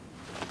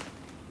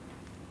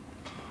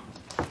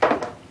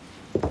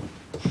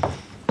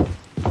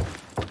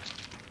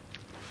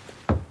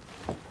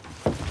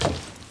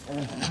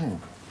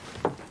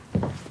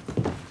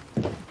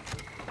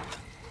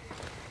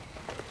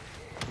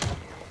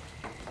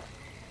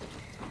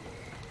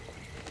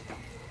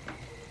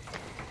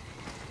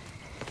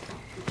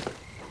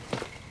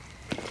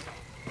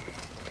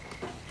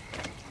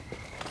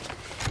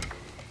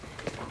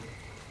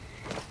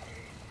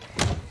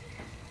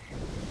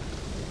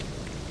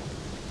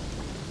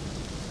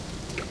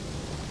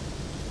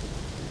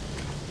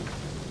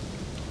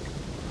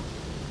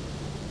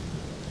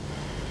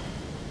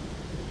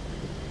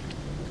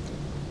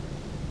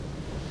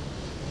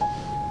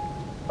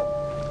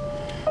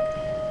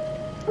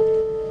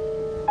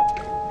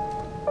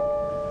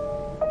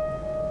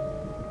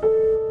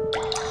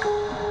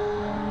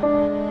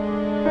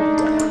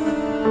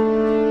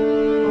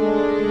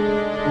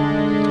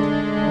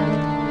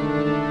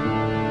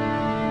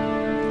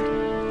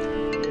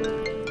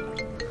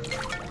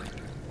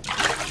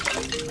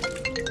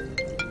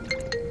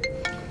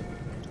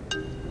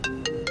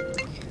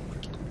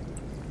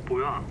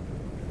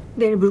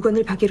 내일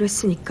물건을 받기로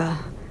했으니까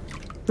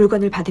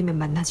물건을 받으면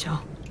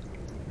만나죠.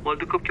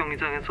 월드컵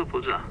경기장에서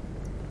보자.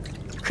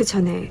 그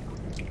전에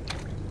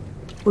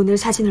오늘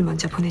사진을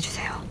먼저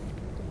보내주세요.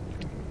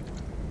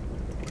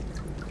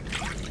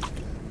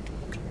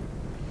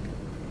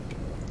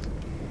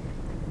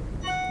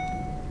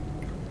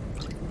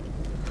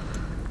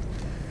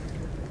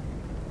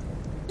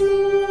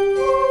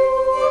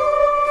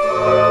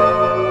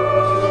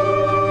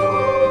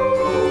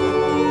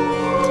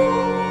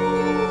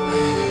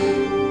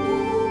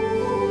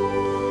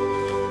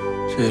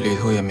这里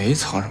头也没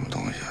藏什么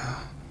东西啊。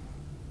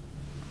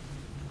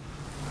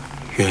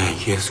愿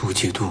耶稣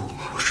基督、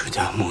释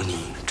迦牟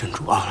尼、真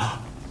主阿拉、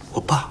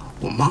我爸、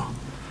我妈，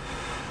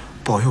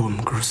保佑我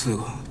们哥4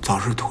个早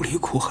日脱离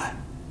苦海。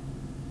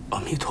阿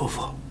弥陀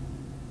佛，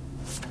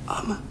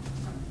阿门。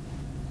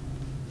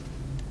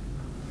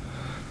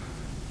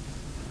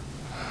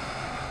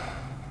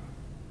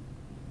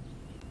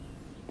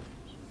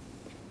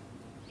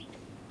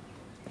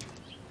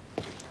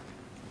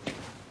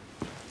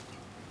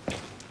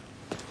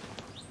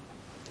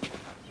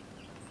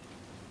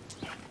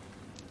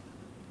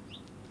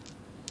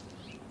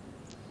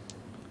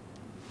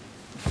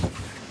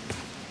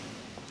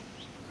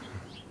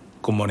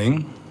 Good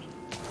morning.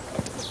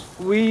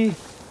 We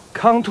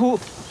come to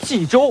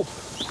济州.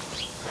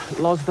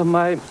 Lost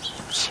my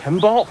钱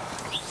包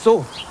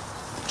 ，so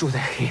住在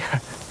here.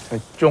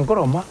 中国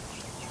人吗？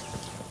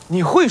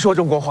你会说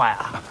中国话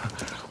呀？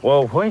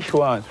我很喜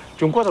欢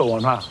中国的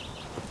文化，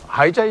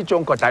还在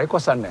中国待过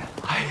3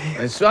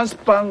年，算是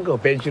半个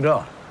北京人。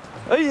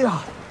哎呀，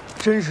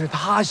真是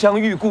他乡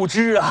遇故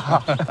知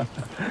啊！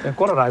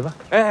过来吧。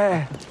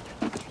哎，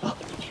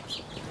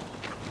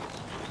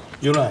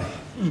有来。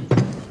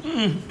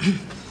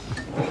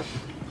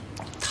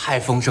 太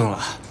丰盛了，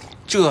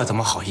这怎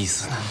么好意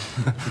思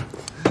呢？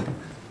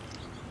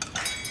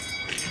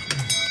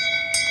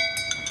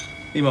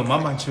你们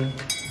慢慢吃。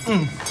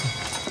嗯。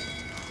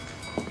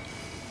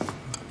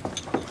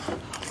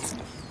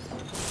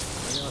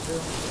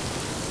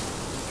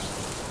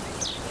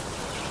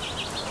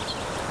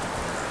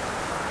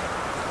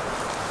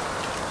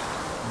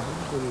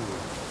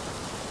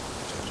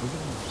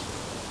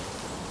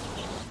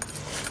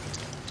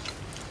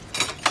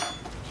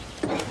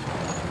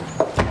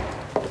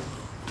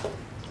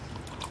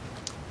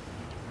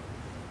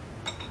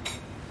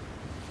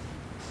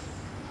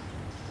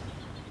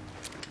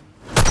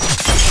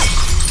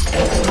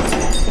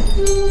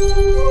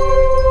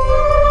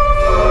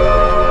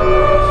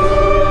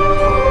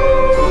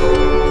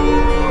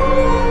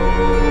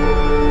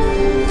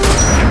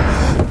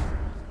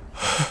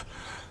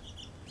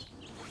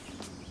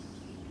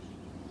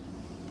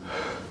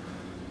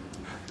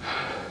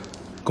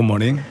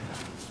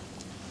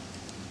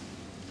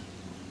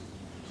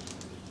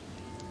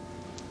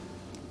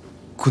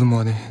Good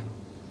morning.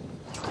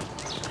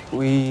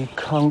 We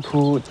come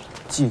to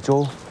济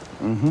州.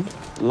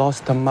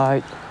 Lost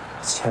my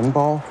钱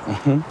包.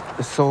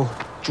 So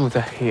住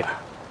在 here.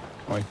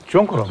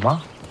 中国人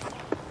吗？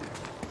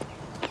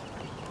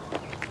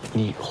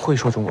你会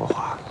说中国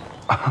话？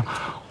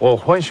我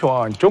很喜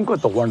欢中国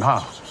的文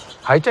化，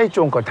还在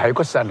中国待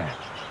过3年，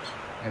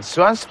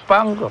算是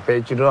半个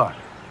北京人。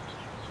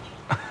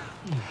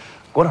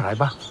过来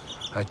吧，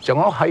正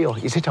好还有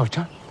一些早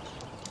餐。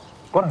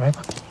过来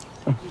吧。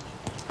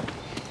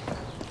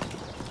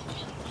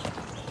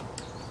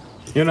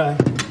原来，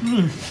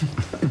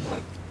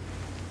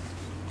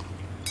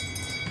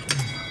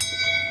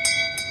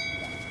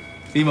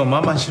你们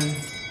慢慢吃。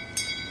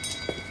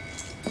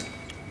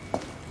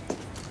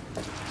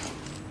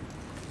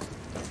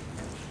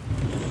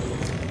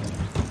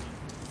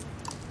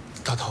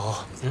大头，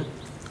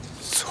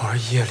昨儿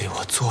夜里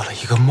我做了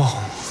一个梦，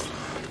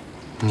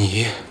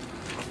你，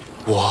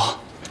我，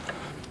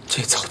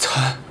这早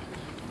餐，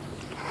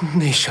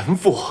那神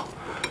父，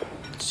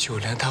就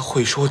连他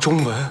会说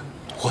中文，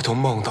我都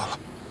梦到了。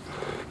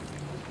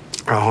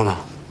然后呢？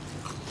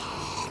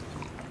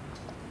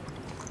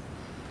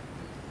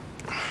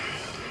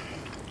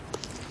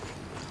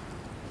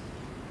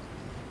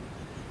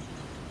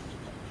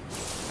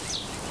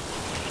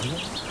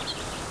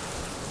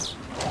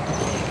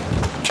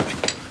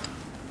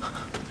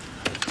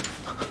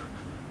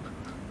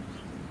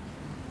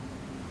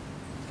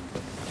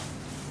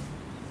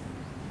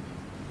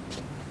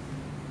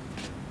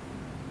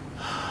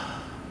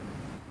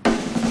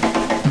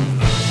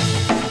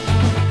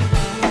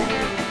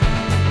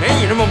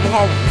这么不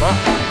靠谱的，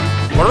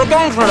我这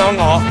刚吃2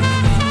口。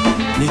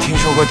你听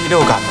说过第6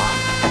感吗？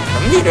什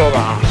么第6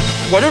感？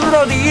我就知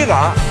道第1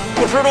感，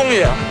不吃东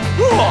西。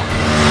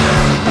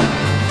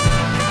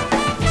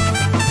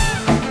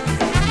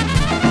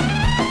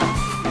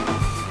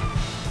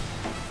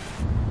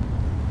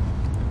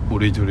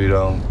우리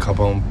둘이랑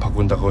가방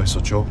바꾼다고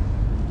했었죠?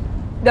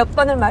 몇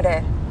번을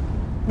말해.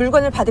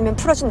 물건을 받으면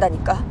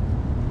풀어준다니까.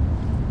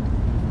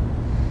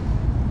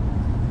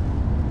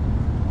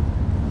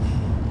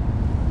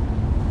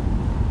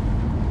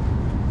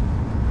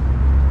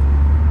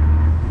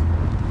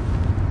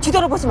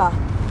 뒤돌아보지 마.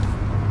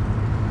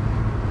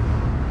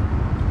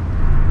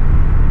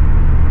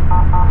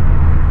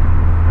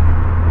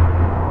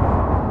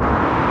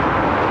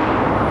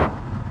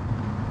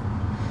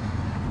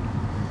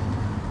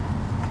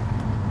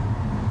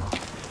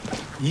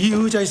 이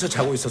의자에서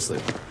자고 있었어요.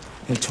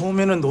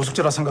 처음에는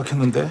노숙자라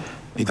생각했는데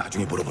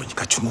나중에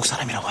물어보니까 중국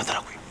사람이라고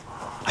하더라고요.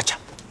 아참,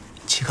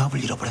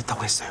 지갑을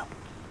잃어버렸다고 했어요.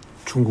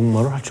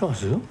 중국말을 할 줄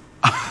아세요?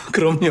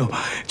 그럼요.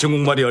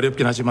 중국말이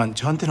어렵긴 하지만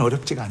저한테는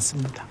어렵지가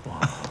않습니다.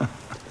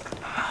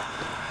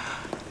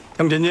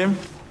 형제님,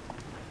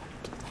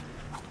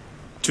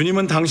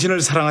 주님은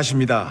당신을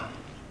사랑하십니다.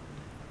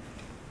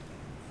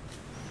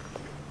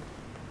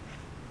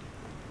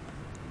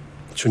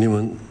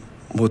 주님은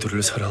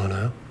모두를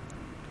사랑하나요?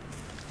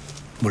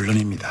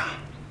 물론입니다.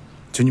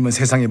 주님은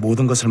세상의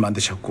모든 것을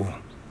만드셨고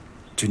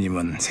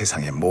주님은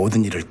세상의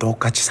모든 일을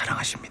똑같이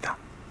사랑하십니다.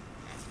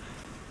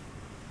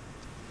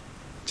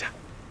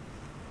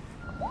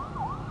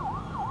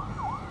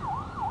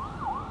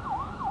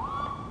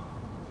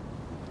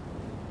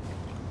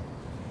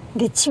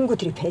 네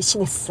친구들이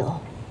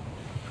배신했어.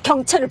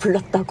 경찰을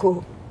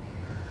불렀다고.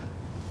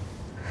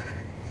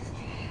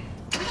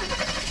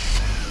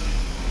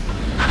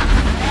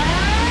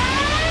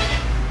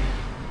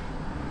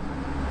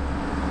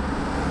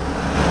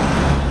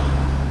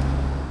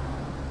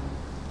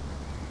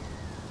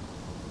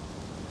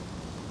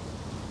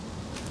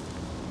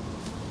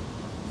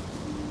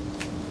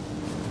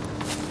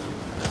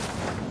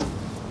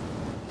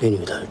那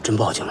女的真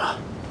报警了？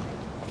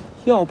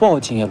要报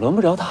警也轮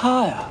不着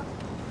她呀。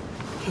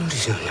这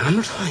小娘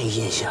们太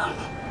阴险了。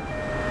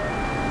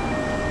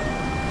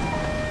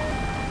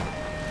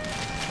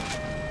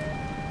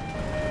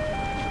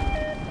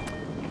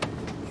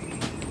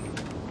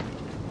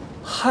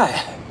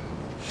嗨，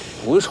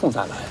不是冲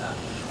咱来的。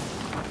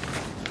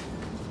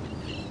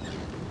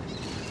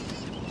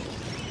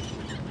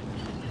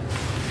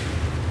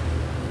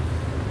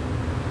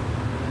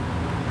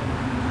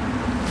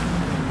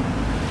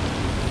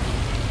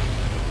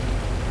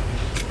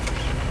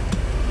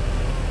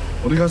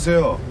 어디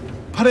가세요?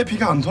 팔에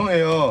피가 안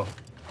통해요.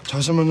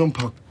 자세만 좀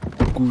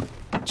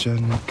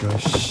바꾸자니까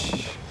씨.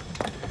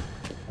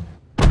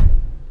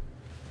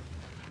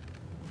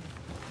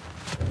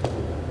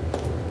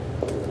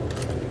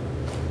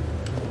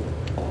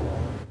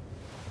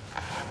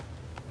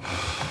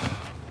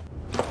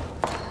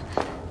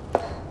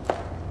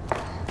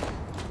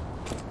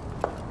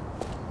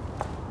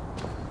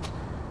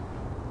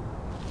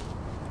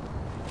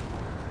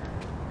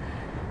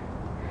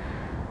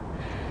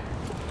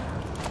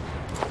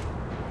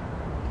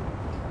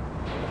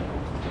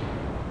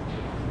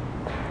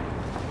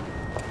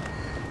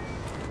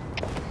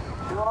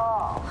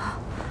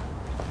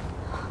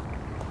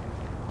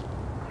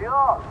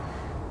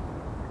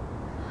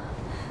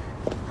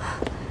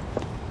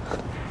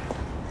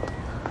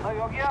 나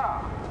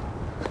여기야.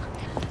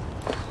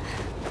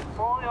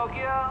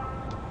 여기야.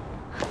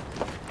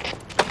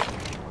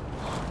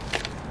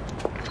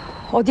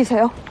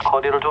 어디세요?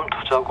 거리를 좀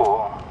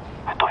두자고.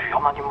 또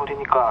위험한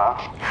인물이니까.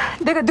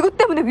 내가 누구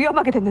때문에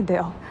위험하게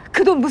됐는데요.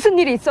 그 돈 무슨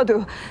일이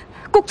있어도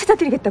꼭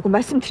찾아드리겠다고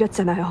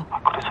말씀드렸잖아요.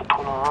 그래서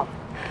돈은?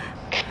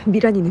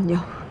 미란이는요?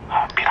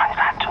 미란이는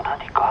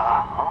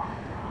안전하니까.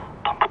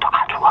 돈부터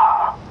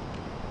가져와.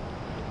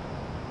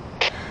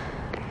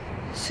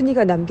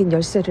 순이가 남긴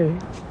열쇠를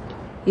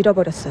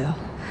잃어버렸어요.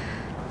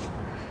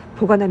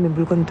 보관하는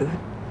물건도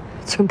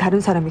지금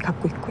다른 사람이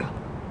갖고 있고요.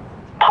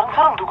 다른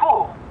사람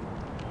누구?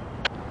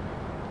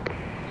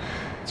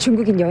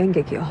 중국인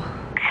여행객이요.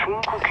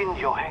 중국인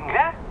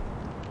여행객?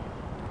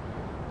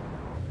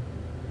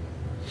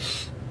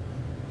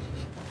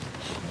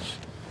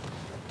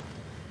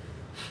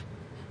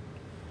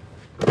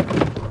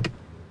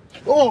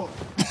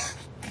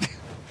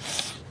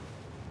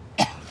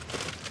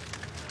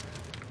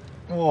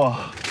 우와.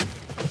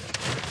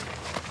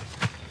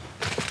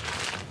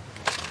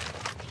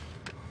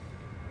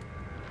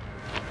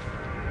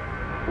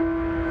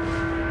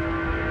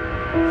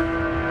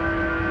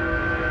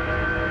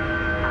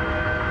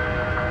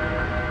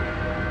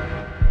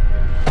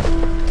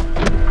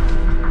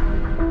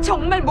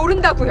 정말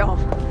모른다고요.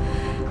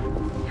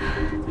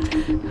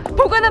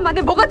 보관함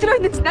안에 뭐가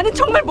들어있는지 나는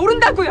정말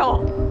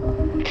모른다고요.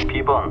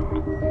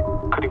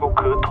 비번 그리고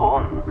그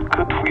돈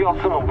그 두 개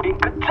없으면 우린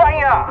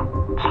끝장이야.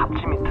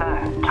 잡지 밑에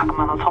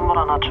자그마한 선물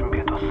하나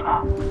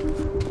준비해뒀어.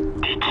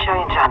 네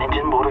취향인지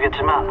아닌지는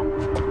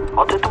모르겠지만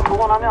어쨌든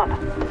보고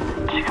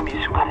나면 지금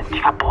이 순간에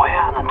네가 뭐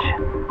해야 하는지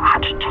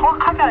아주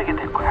정확하게 알게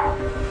될 거야.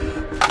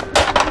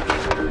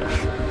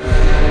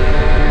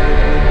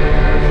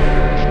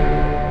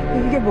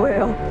 이게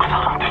뭐예요? 그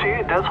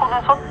사람들이 내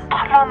손에서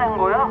탈라낸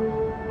거야.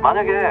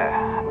 만약에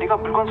네가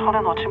물건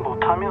손에 넣지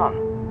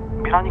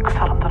못하면 미란이 그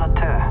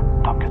사람들한테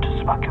넘겨줄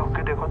수밖에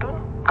없게 되거든.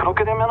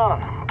 그렇게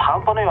되면은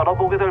다음번에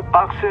열어보게 될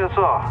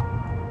박스에서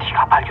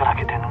네가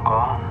발견하게 되는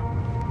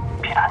건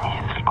미란이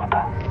있을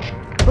거다.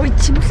 어이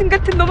짐승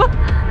같은 놈아!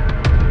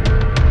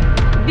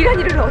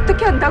 미란이를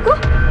어떻게 한다고?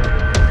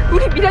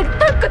 우리 미란이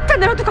털끝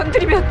하나라도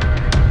건드리면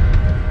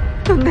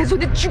넌 내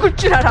손에 죽을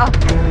줄 알아.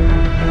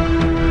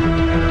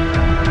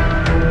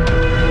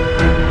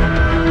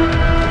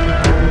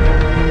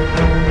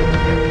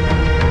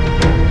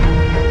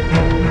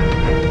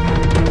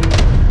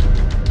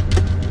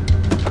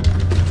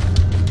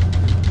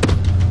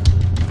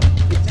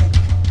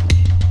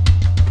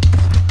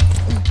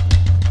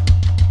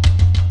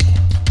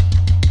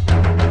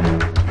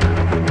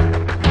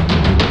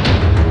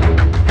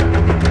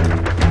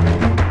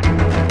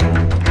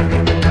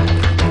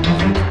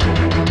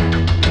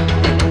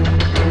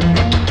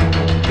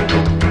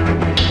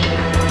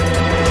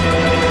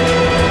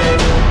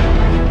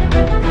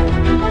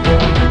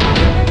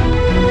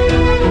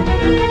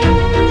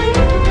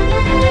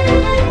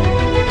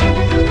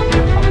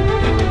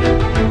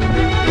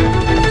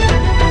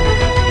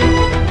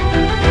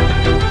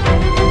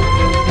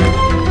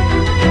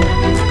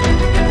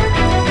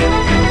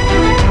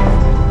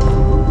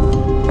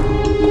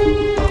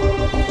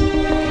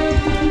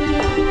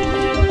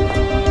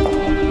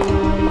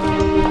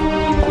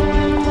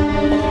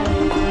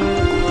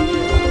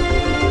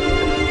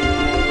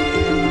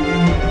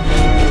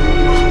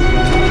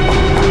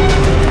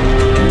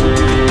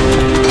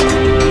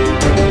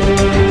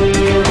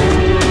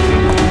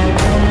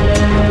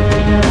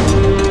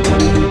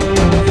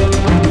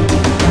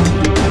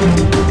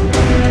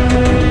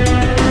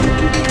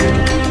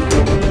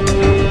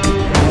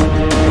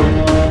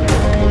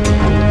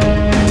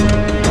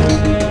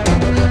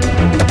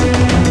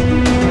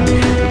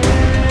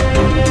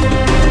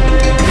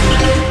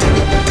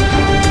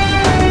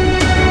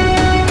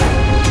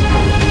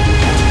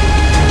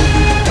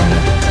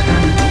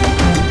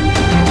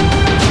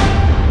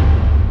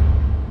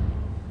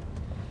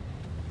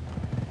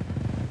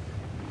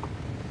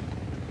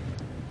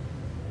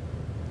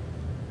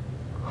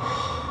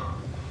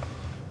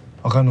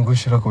 아까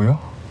누구시라고요?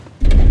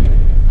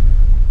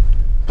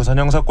 부산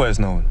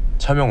형사과에서 나온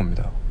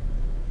차명호입니다.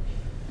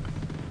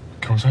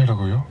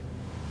 경찰이라고요?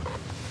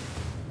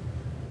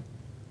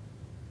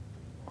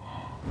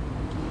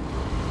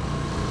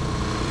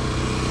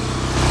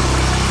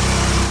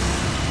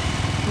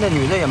 那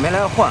女的也没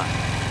来换，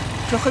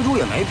这黑猪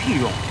也没屁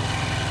用，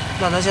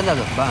那咱现在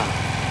怎么办？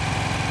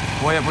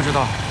我也不知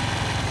道，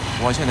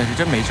我现在是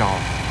真没招。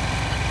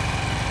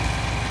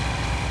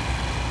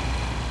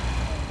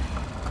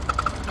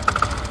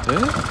哎，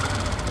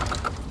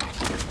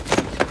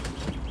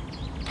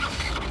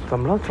怎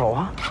么了？走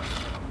啊！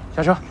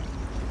下车。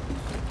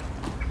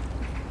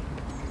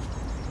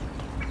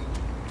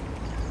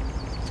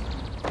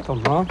怎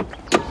么了？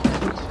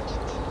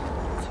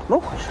怎么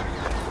回事？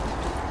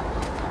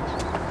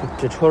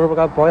这车是不是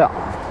该保养了？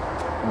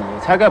你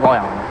才该保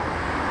养呢！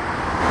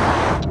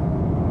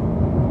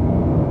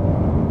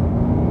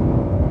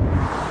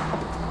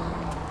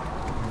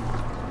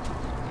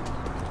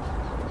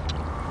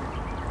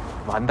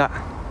完蛋，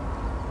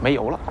没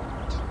油了。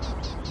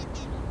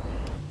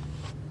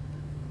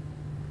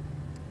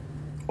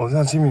 어느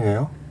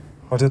아침이에요?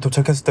 어제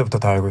도착했을 때부터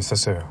다 알고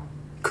있었어요.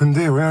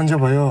 근데 왜 안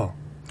잡아요?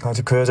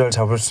 아직 그 여자를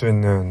잡을 수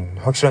있는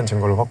확실한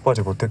증거를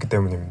확보하지 못했기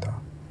때문입니다.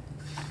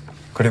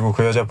 그리고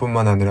그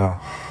여자뿐만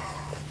아니라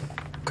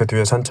그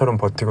뒤에 산처럼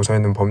버티고 서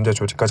있는 범죄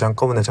조직까지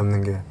한꺼번에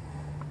잡는 게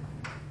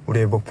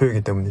우리의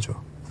목표이기 때문이죠.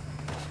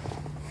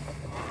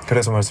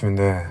 그래서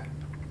말씀인데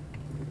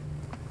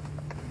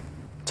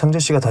창재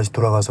씨가 다시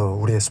돌아가서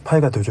우리의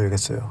스파이가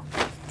돼줘야겠어요.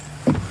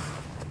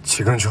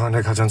 지금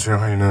저한테 가장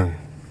중요한 이유는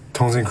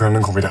동생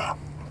구하는 겁니다.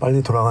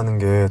 빨리 돌아가는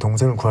게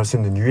동생을 구할 수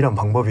있는 유일한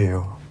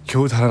방법이에요.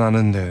 겨우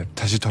달아나는데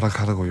다시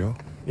돌아가라고요?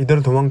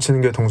 이대로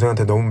도망치는 게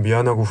동생한테 너무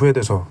미안하고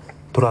후회돼서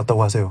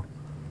돌아왔다고 하세요.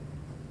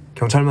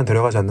 경찰만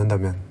데려가지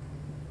않는다면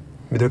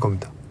믿을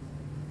겁니다.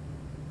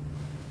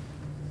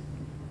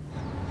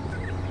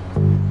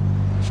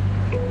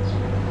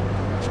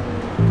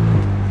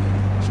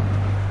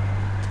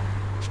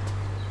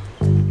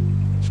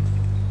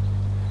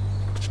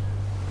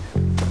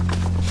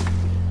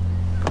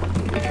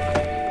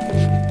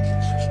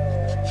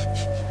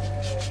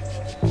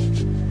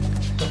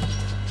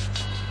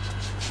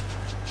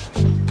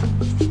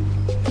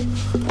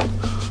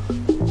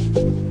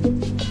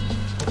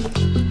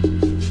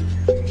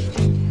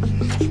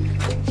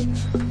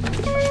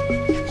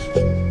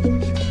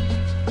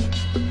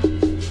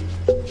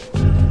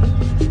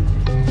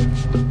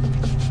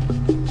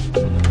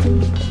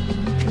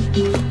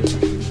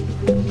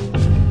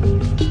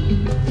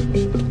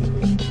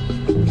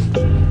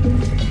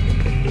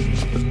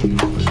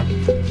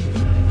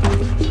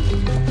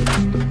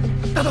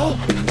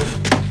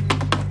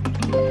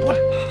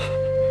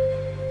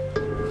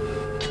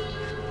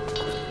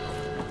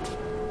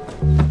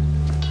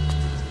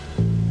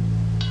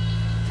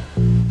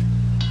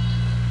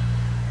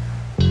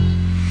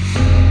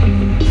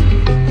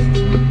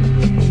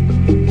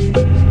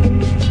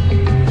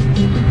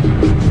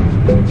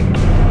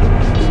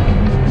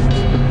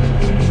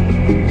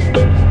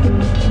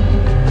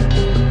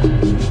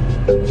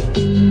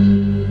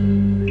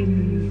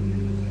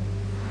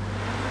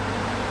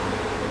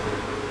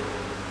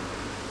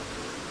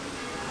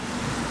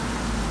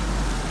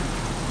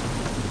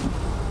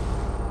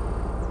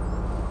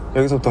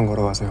 여기서부터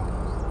걸어가세요.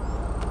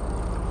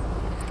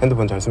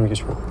 핸드폰 잘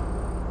숨기시고.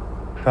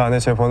 그 안에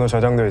제 번호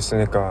저장되어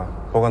있으니까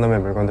보관함의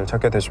물건들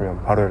찾게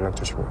되시면 바로 연락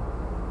주시고요.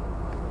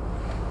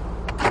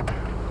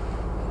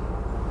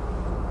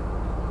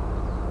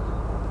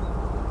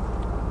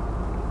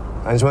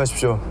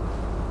 안심하십시오.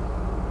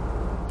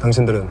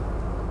 당신들은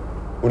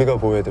우리가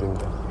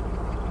보호해드립니다.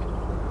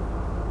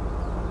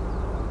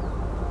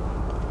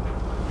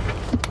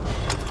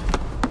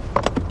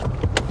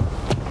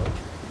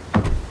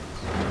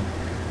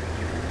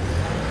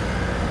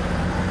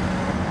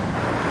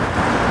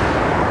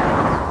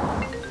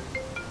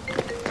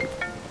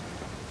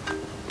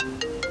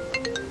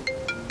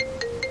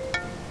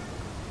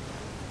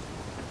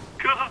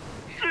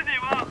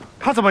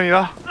他怎么你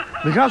了？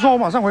你跟他说我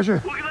马上回去。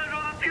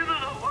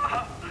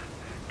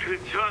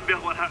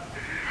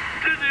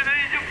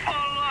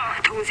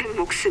 동생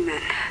목숨은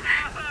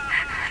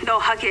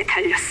너에게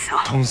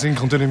달렸어. 동생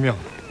건드리면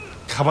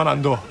가만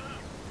안 둬.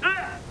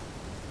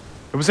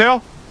 여보세요?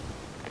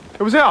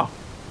 여보세요?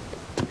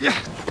 예.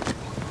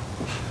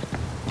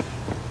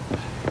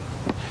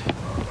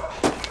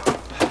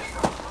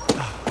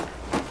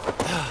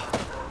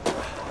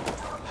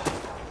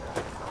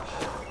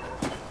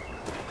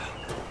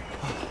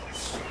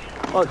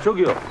 아,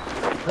 저기요. 에?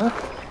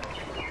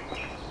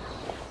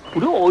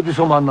 우리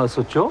어디서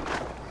만났었죠?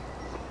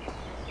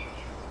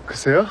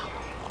 글쎄요?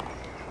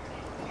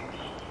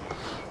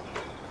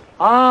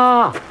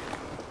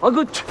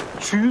 그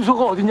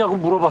주유소가 어디냐고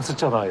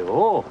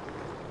물어봤었잖아요.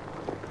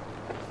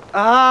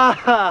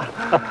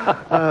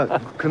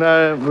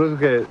 그날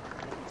모르게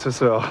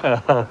졌어요.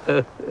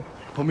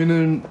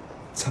 범인은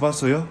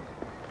잡았어요?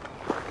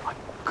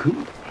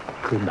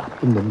 그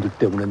나쁜 놈들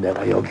때문에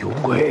내가 여기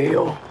온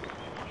거예요.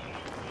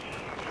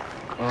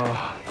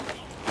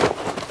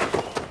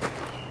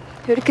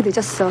 왜 이렇게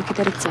늦었어?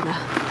 기다렸잖아.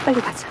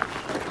 빨리 가자.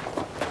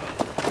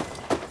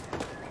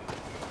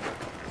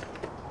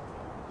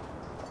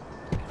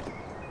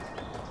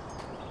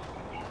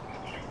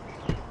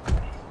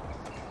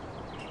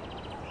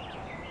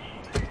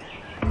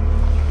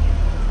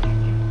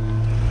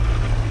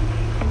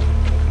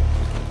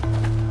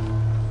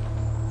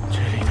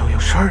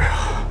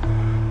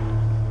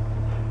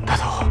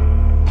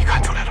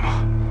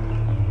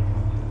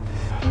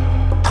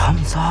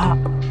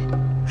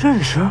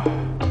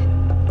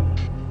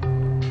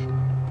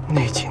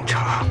那警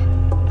察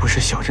不是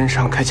小镇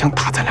上开枪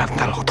打咱俩的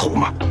那老头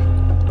吗？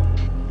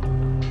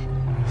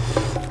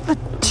那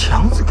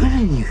强子跟这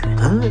女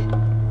的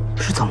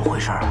是怎么回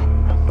事啊？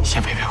你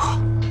先别喝，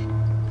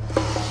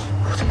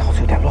我这脑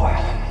子有点乱呀。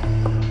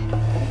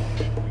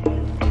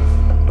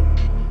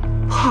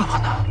爸爸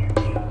呢？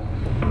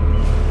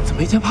怎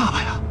么没见爸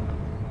爸呀？ 아,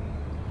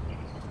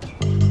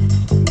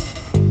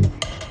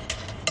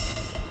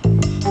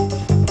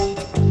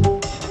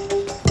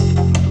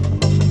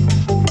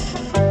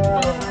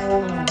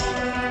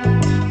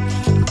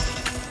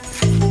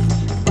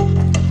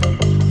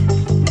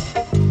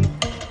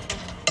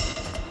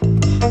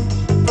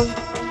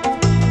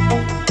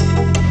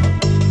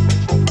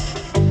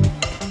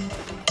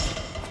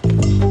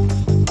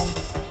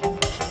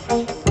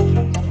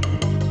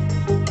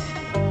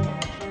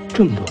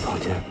 这么多房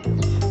间，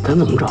咱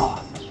怎么找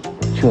啊？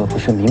这不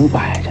是明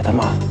摆着的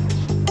吗？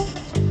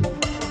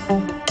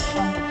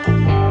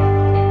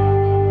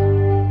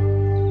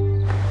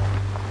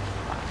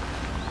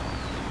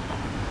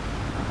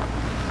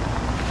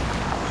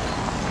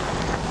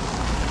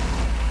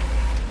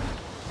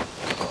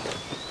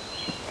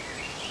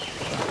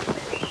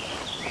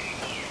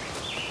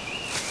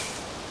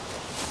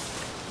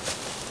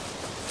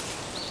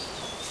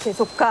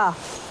계속 가.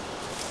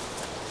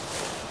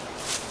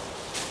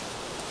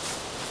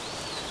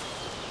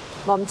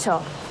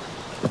 멈춰.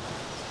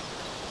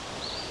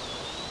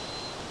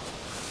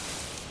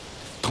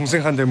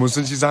 동생한테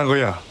무슨 짓을 한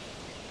거야?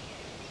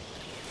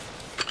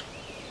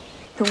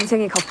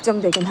 동생이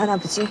걱정되긴 하나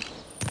보지.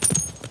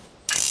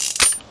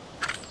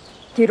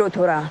 뒤로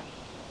돌아.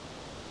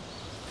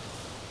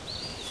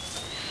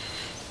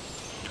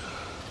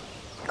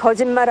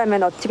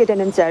 거짓말하면 어떻게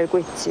되는지 알고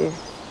있지.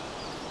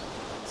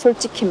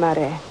 솔직히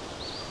말해.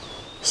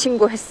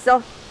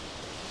 신고했어?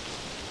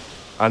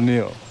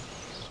 아니요.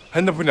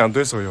 핸드폰이 안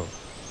돼서요.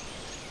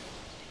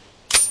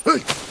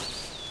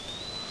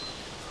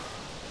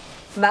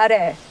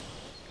 말해.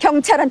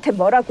 경찰한테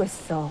뭐라고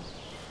했어?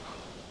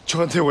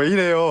 저한테 왜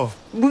이래요?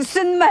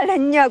 무슨 말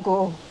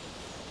했냐고.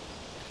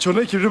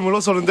 저는 길을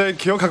물러서는데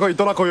기억하고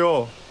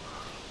있더라고요.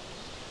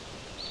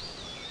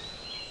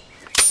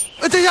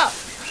 야!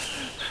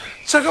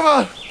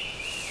 잠깐만!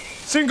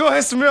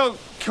 신고했으면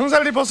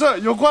경찰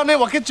리포트 요구안에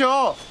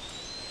왔겠죠?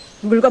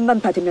 물건만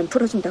받으면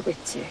풀어준다고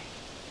했지.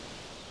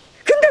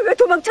 근데 왜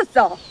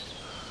도망쳤어?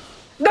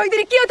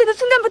 너희들이 끼어드는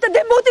순간부터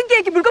내 모든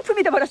계획이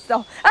물거품이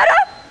돼버렸어. 알아?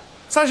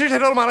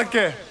 사실대로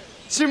말할게.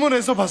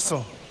 신문에서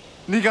봤어.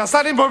 네가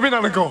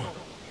살인범이라는 거.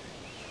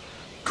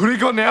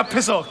 그리고 내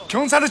앞에서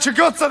경찰을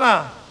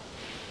죽였잖아.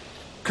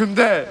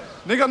 근데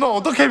내가 너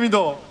어떻게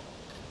믿어?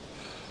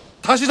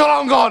 다시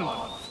돌아온 건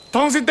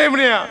당신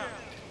때문이야.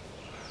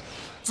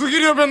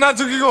 죽이려면 나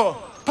죽이고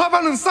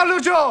파파는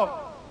살려줘.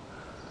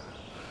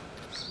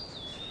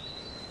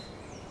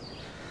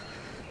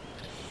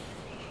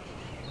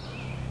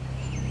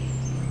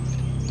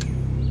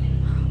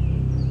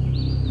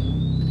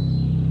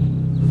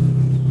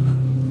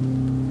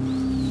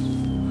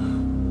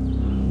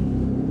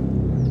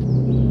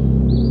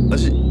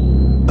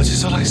 아직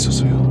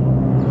살아있었어요.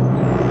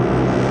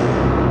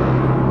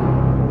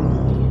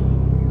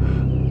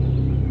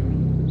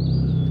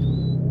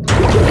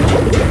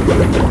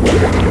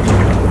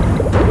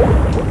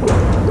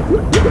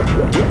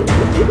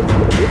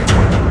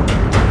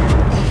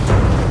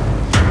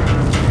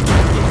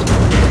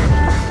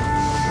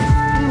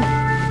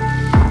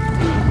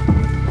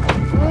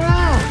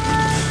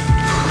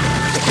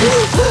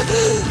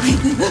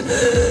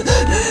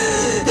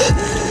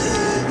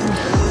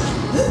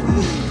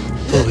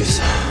 또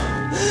있어.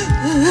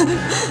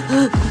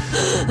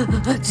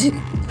 아직.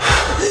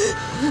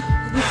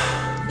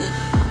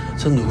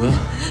 전 누구야?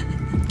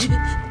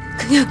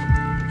 그냥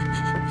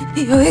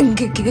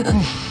여행객이야.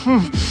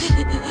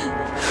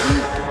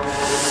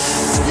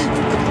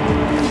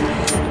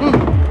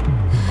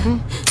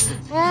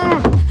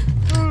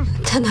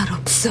 탄알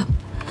없어.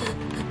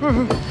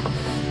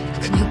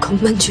 그냥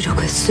겁만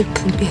주려고 했을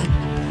뿐이야.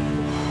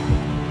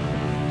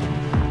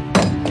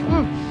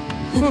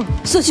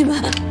 쏘지 마.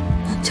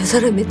 저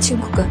사람의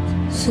친구가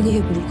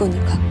순이의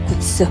물건을 갖고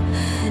있어.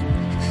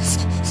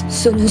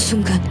 쏘는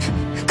순간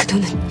그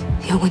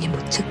돈은 영원히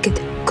못 찾게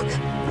될 거야.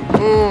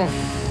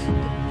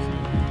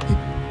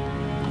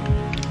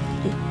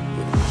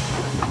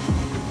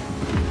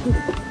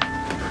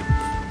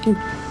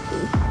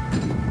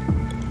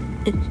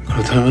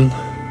 그렇다면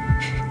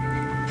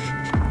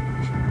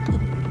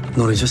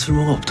넌 이제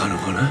쓸모가 없다는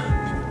거네?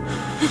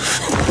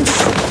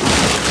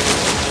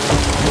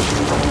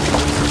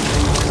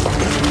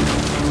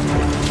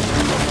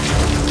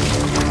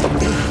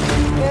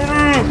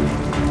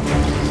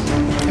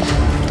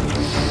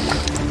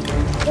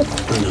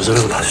 난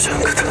여자라고 놔주지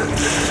않거든.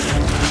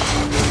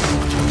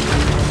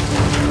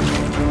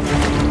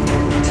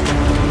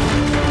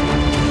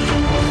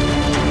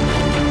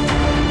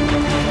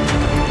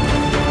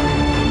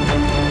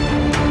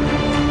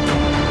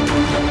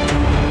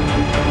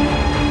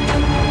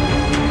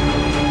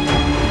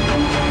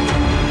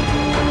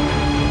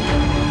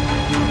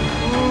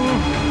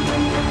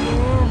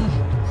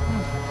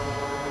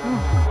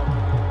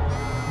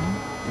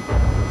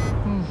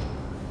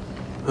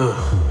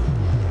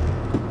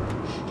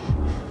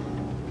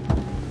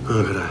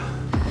 그래.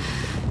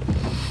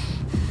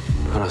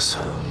 알았어.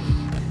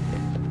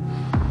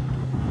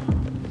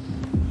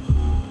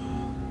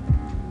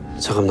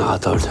 잠깐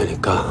나갔다 올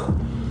테니까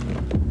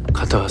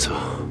갔다 와서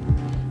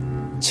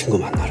친구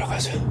만나러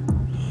가자.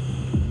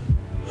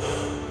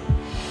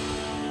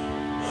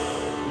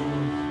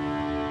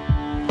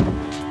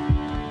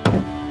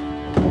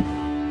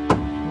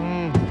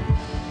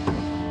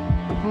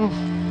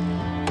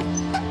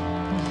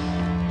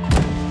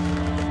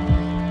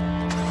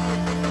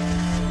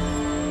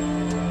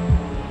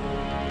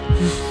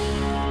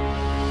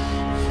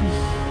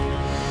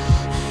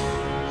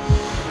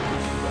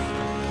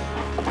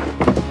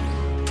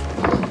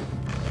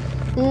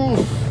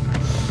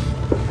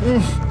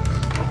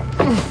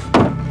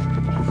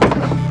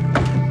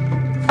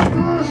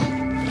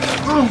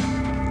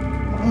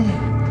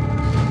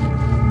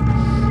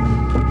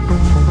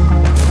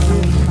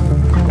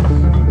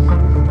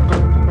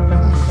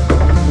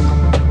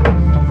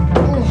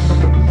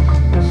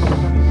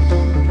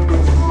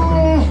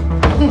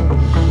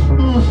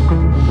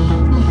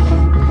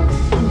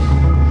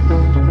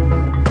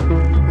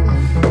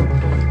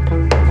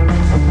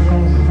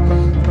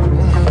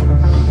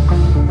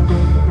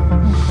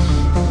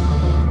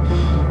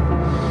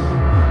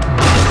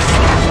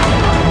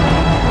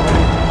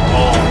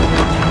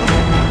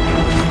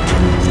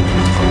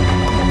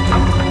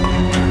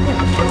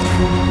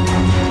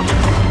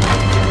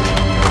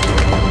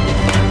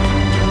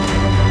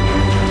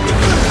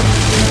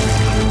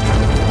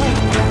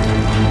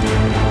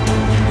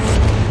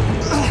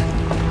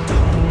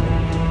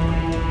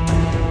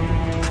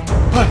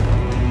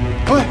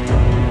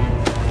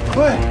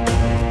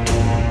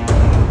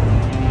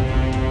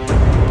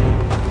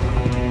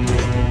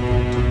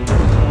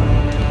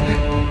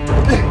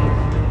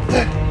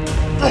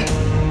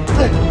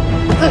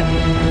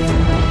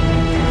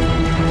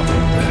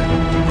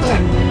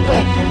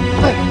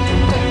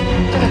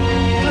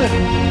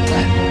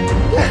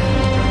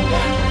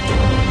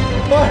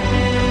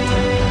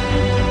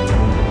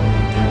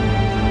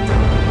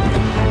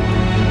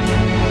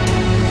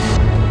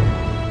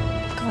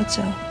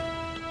 꺼져.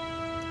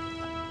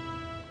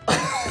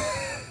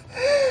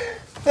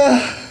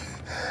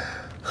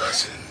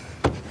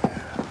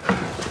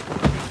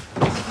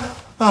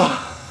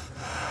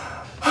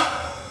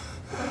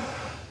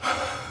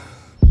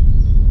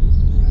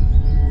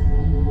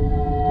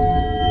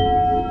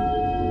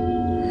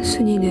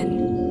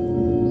 순이는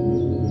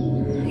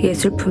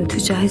예술품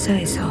투자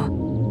회사에서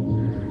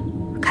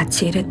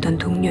같이 일했던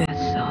동료였어.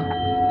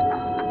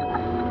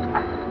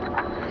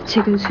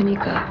 최근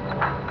순이가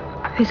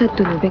회사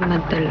돈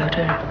 500만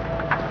달러를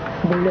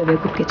몰래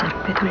외국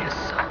계좌로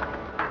빼돌렸어.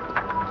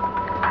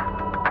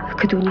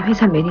 그 돈이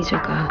회사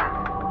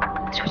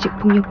매니저가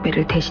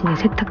조직폭력배를 대신해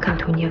세탁한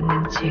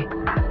돈이었는지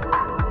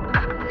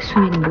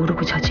순이는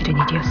모르고 저지른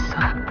일이었어.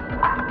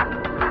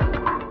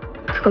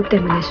 그것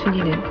때문에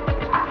순이는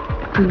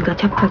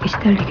온갖 협박에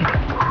시달리게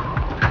됐고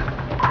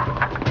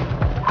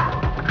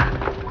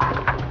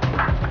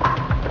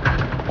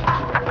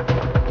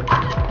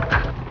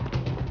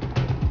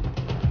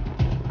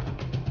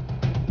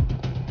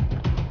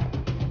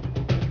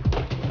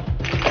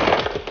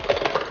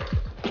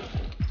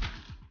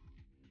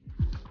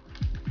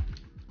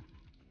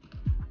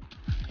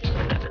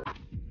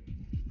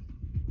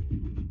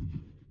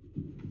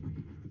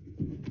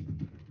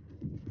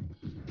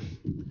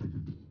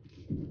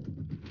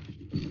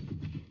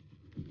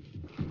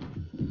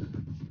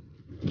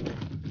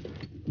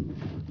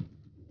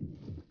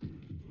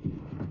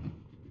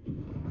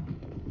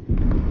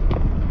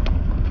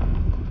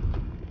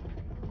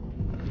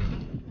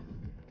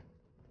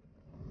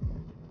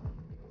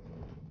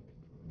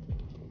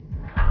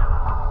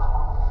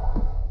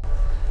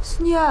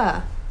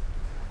순이야.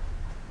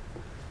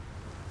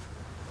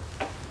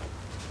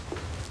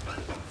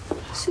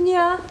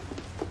 순이야.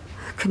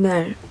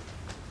 그날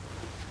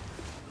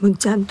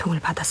문자 한 통을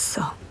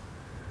받았어.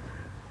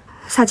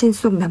 사진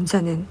속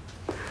남자는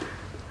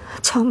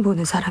처음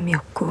보는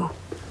사람이었고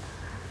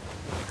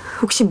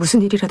혹시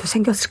무슨 일이라도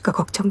생겼을까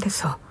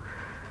걱정돼서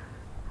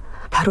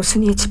바로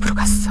순이의 집으로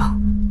갔어.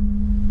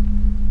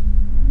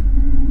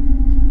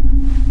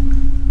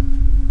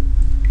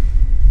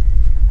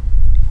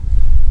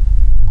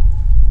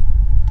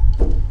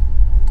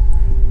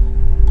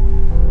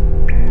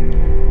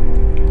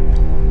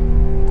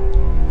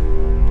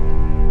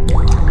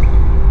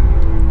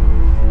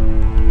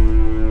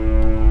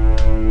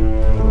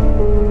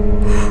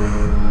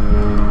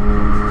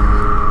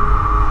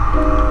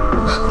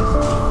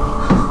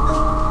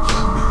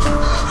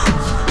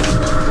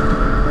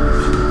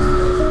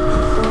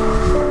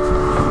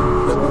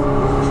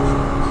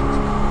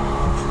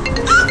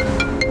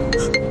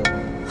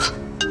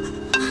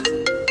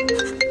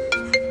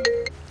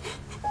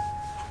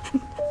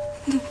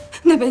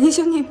 네,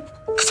 매니저님.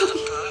 그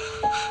사람들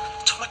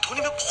정말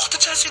돈이면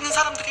뭐든지 할 수 있는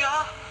사람들이야.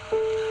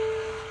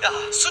 야,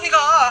 순이가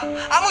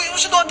아무 이유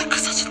없이 너한테 그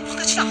사진을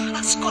보내지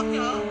않았을 거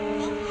아니야.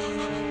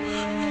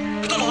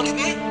 그 돈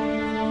어디니?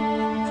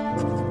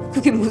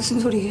 그게 무슨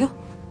소리예요?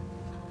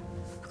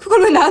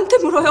 그걸 왜 나한테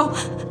물어요?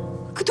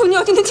 그 돈이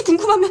어디 있는지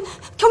궁금하면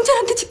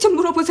경찰한테 직접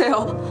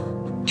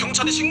물어보세요.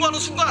 경찰에 신고하는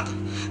순간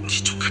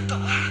네 조카 딸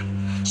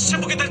시체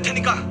보게 될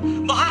테니까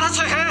뭐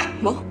알아서 해.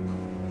 뭐?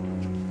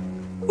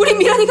 우리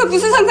미란이가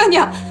무슨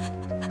상관이야?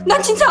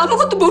 난 진짜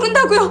아무것도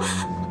모른다고요.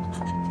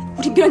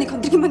 우리 미란이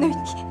건드리기만 해.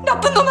 이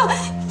나쁜 놈아.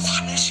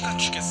 3일 시간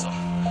주겠어.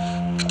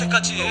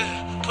 그때까지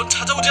돈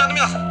찾아오지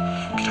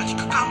않으면 미란이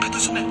그 깡패들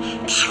손에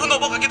바로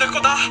넘어가게 될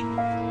거다.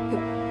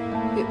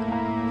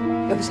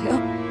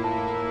 여보세요?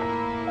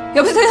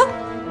 여보세요?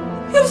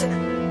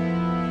 여보세요?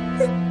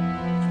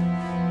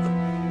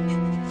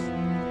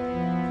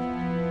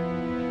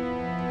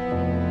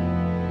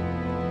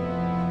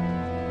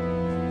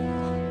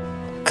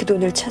 그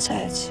돈을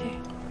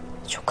찾아야지.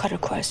 조카를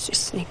구할 수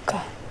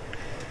있으니까.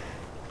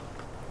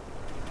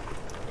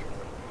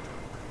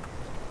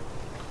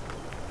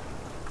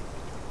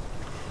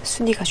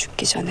 순이가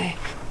죽기 전에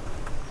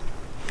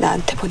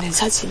나한테 보낸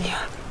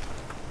사진이야.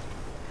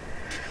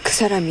 그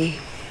사람이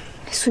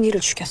순이를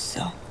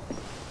죽였어.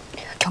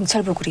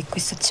 경찰복을 입고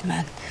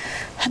있었지만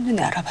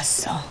한눈에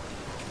알아봤어.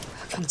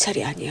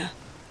 경찰이 아니야.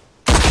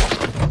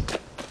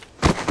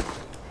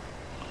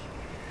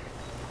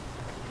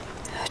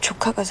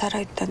 조카가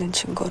살아있다는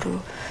증거로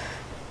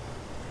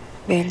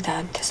매일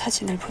나한테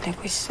사진을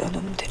보내고 있어,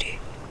 놈들이.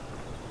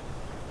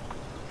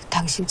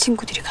 당신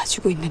친구들이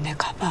가지고 있는 내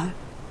가방.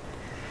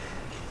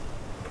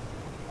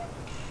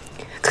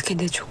 그게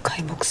내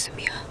조카의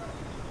목숨이야.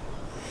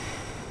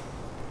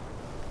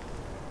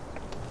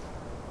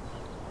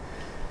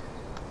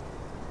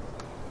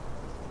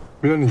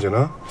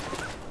 미란이잖아?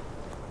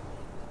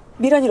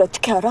 미란이를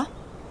어떻게 알아?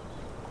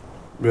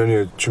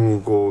 미란이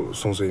중국어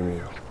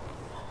선생님이에요.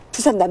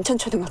 부산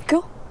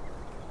남천초등학교?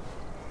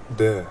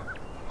 네.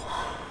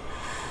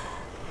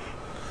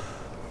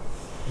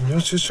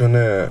 며칠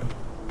전에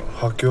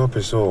학교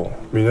앞에서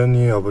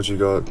미란이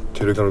아버지가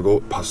데려가는 거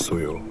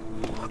봤어요.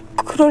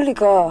 그럴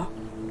리가.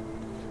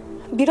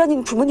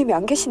 미란이는 부모님이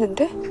안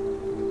계시는데?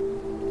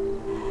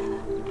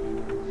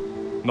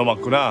 너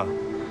맞구나.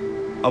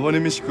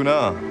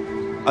 아버님이시구나.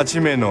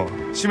 아침에 너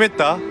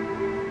심했다.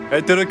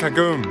 애들은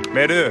가끔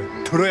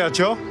매를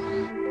들어야죠.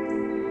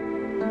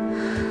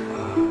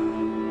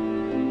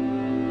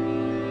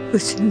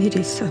 무슨 일이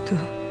있어도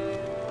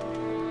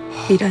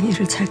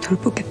미란이를 잘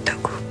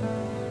돌보겠다고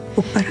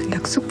오빠랑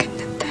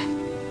약속했는데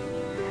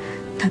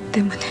나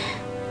때문에.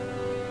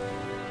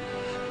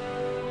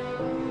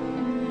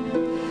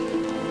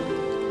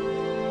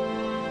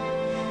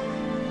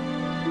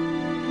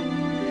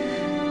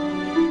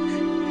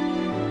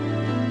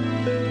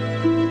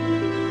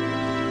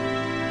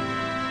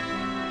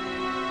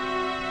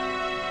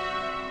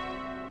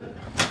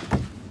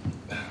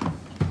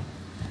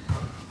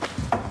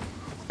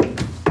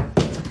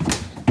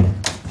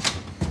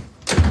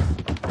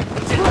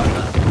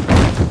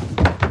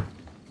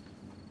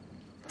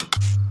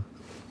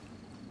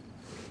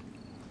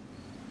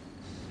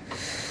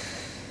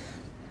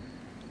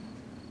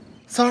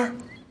三儿，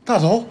大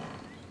头，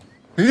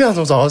你俩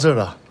怎么找到这儿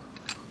了？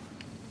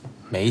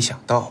没想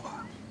到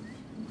吧？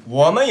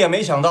我们也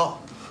没想到，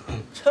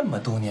这么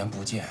多年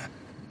不见，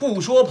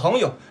不说朋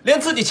友，连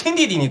自己亲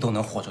弟弟你都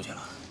能豁出去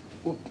了。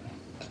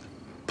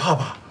爸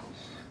爸，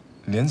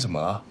脸怎么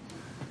了？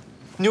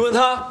你问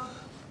他，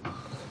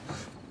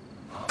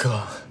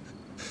哥，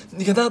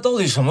你跟他到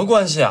底什么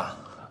关系啊？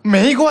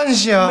没关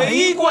系啊，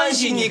没关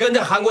系，你跟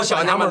这韩国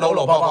小娘们搂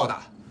搂抱抱的。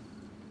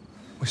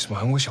为什么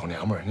韩国小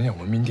娘们人家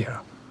文明点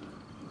啊？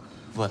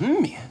文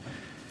明？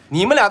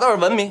你们俩倒是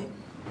文明，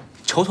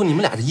瞅瞅你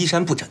们俩这衣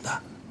衫不整的，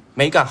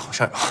没干好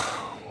事儿。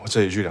我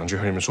这一句两句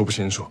和你们说不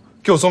清楚，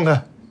给我松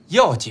开！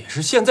要解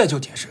释现在就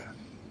解释，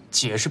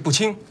解释不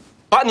清，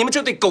把你们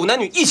这对狗男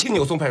女一起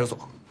扭送派出所。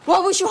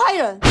我不是坏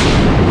人。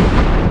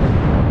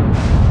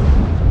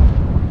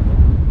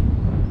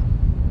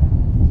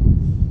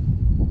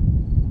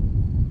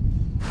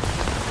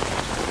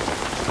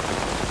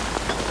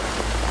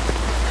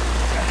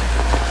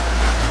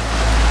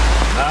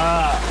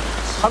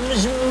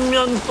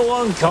 30년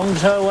동안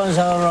경찰관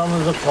생활을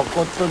하면서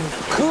겪었던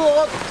그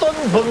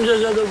어떤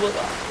범죄자들보다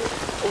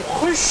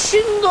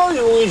훨씬 더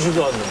용이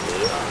주저앉는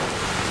거야.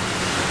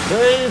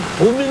 내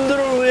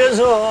도민들을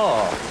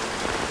위해서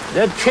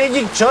내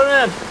퇴직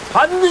전에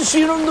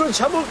반드시 이놈들을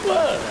잡을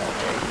거야.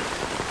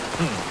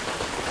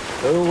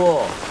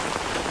 그리고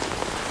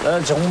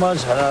내가 정말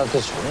자네한테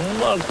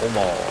정말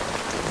고마워.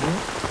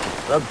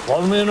 나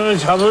범인을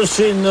잡을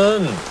수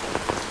있는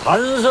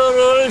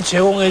단서를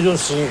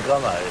제공해줬으니까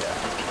말이야.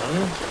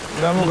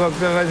 너무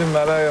걱정하지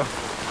말아요.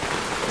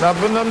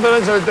 나쁜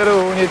놈들은 절대로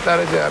운이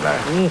따르지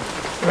않아요.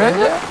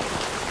 왜냐?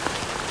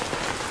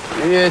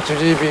 위에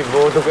주집이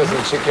모든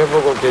것을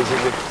지켜보고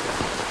계시니.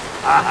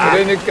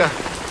 그러니까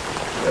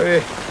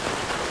우리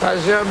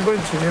다시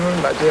한번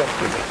주님을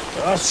맞이합시다.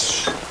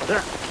 그렇지.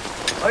 자,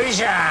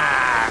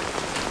 어이샤.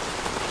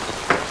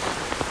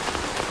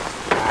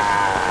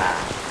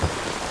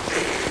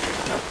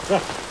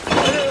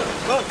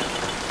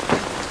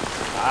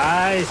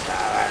 아이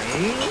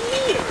사랑이.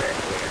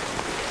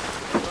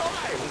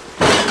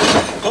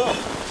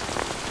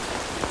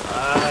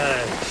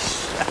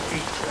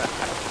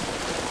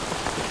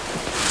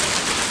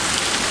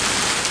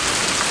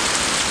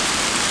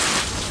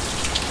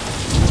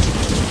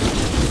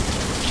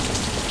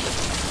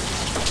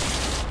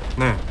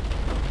 네,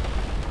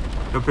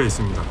 옆에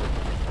있습니다.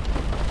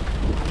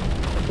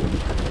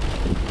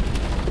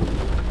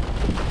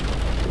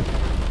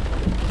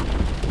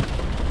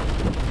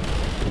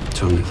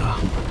 접니다.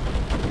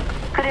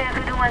 그래,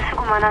 그동안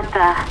수고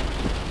많았다.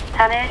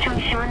 자네의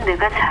중심은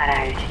내가 잘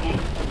알지.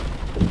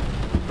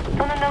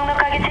 너는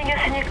넉넉하게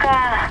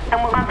챙겼으니까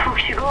당분간 푹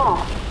쉬고.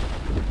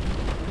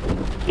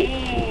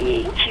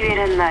 이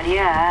기회란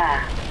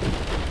말이야.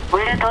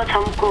 원래 더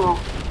젊고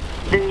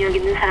능력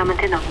있는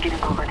사람한테 넘기는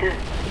거거든.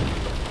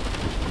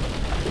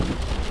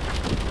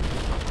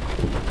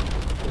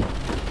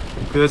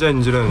 그 여자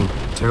인질은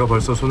제가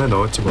벌써 손에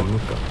넣었지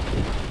뭡니까?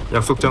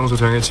 약속 장소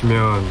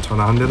정해치면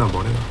전화 한 대나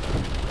뭐래요.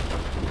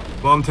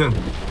 뭐 아무튼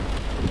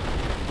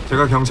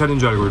제가 경찰인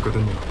줄 알고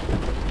있거든요.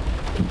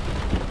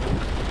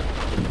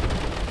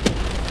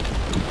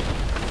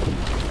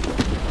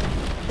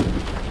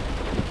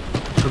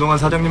 그동안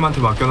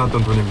사장님한테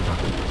맡겨놨던 돈입니다.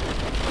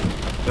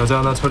 여자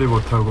하나 처리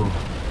못하고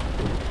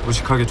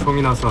무식하게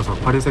총이나 쏴서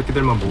파리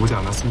새끼들만 모으지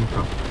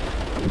않았습니까?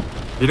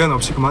 미련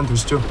없이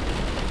그만두시죠.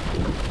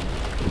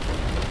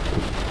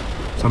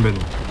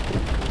 선배님.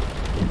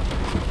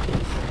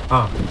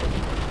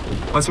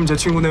 마침 제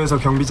친구네 회사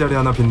경비 자리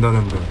하나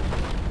빈다는데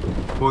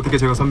뭐 어떻게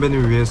제가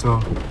선배님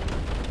위해서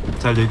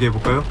잘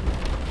얘기해볼까요?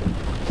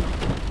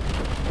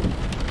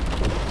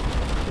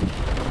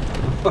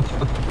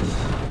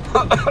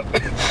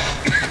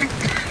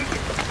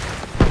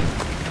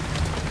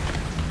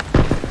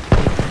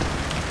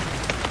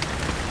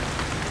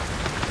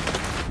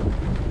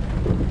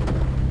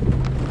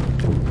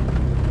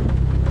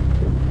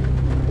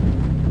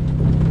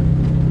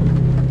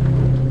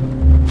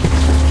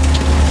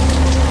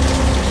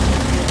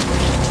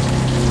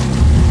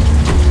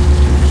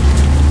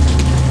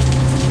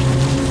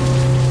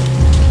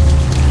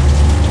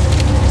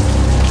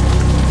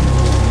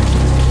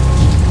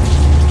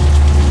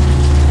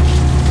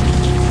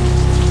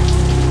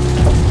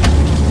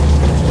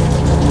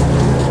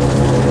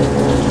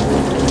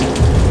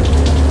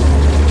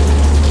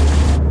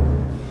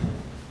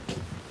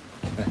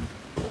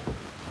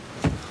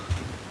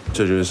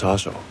这就是杀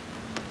手，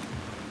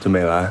这美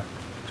兰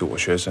是我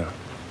学生，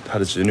她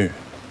的侄女，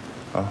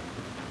啊，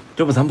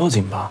要不咱报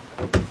警吧？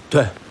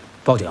对，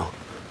报警，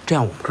这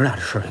样我们哥俩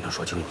的事儿也能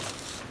说清楚。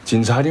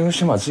警察一定会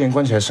先把之前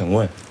关起来审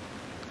问，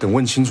等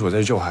问清楚了再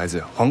去救孩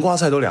子，黄瓜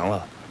菜都凉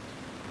了。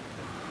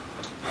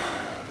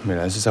美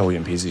兰是在我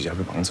眼皮子底下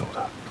被绑走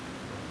的，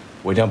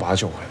我一定要把她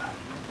救回来。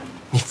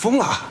你疯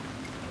了？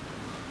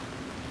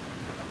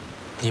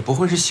你不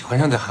会是喜欢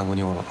上这韩国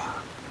妞了吧？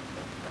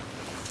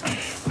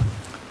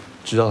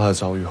知道她的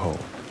遭遇后，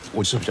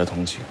我是比较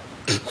同情。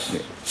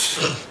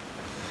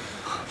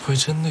会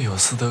真的有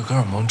斯德哥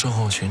尔摩症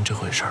候群这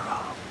回事儿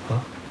吧？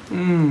啊？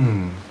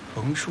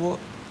甭说，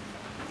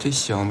这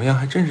小梅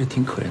还真是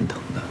挺可人疼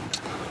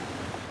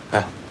的。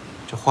哎，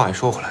这话也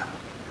说回来，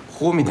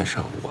豁面的事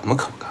我们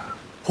可不干。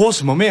豁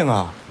什么面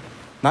啊？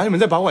哪有你们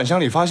在保管箱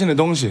里发现的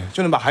东西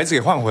就能把孩子给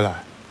换回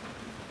来？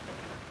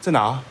在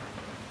哪？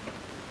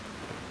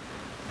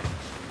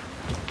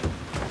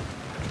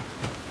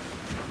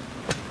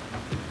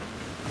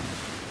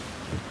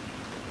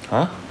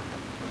啊？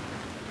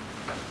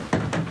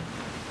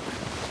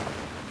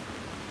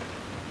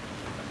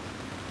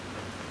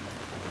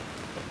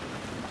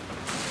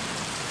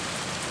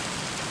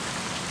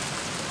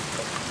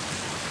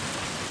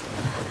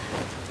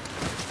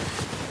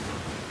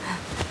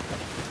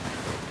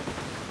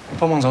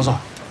帮忙找找。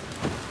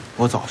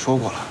我早说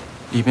过了，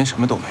里边什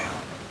么都没有。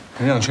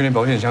很想确定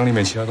保险箱里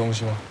面其他东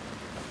西吗？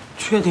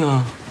确定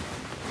啊，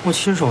我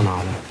亲手拿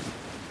的。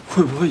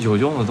会不会有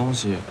用的东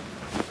西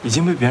已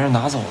经被别人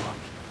拿走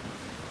了？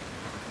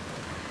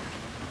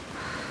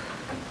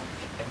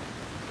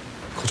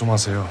 걱정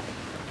마세요.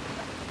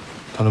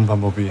 다른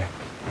방법이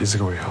있을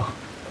거예요.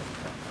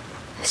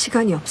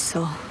 시간이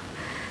없어.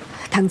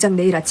 당장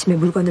내일 아침에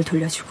물건을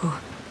돌려주고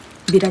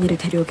미란이를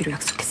데려오기로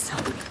약속했어.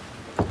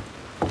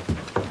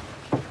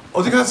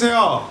 어디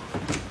가세요?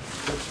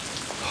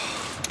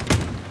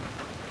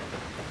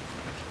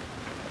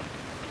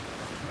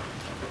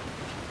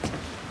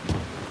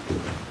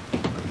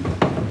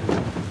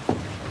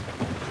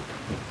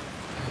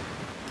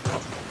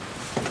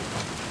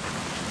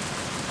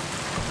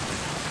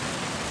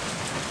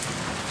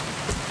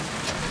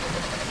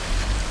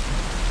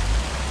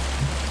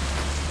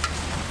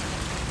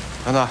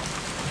等等，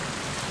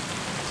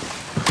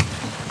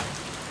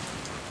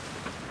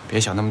别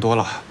想那么多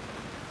了，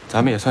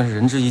咱们也算是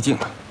仁至义尽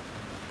了。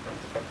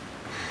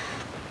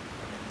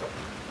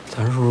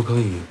咱是不是可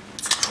以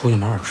出去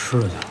买点吃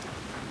的去？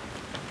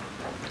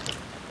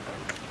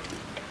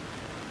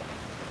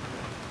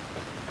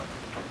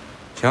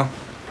行，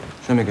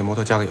顺便给摩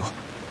托加个油。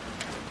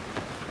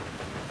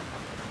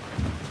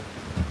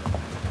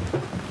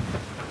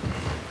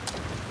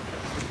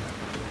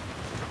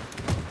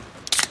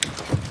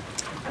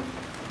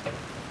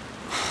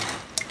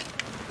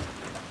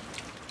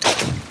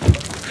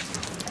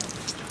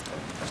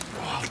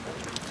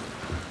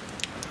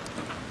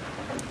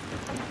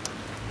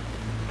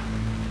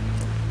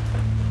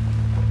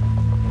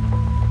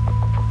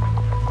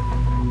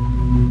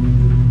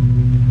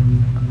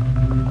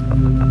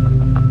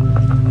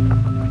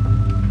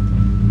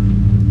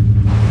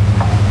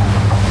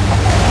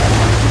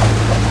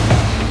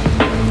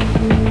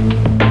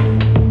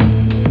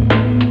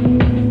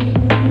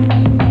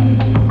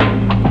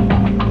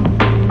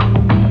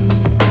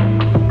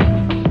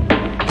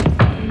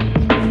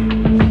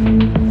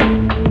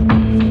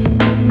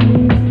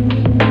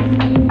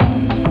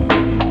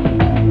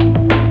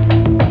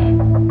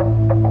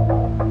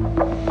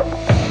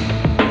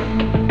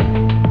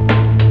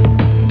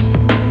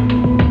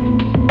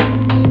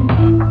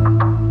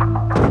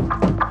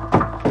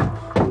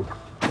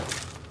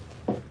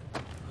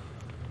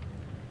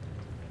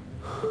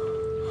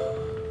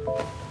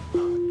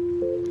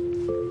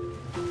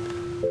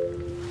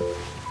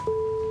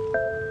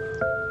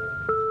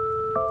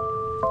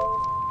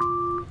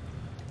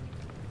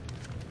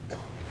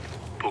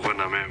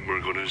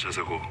 눈을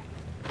찾아고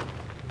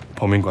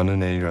범인과는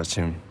내일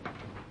아침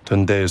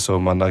던대에서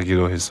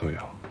만나기로 했어요.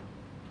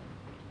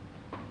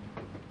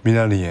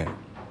 미나리의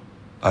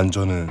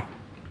안전을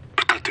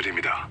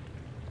부탁드립니다.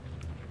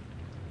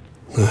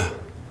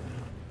 네.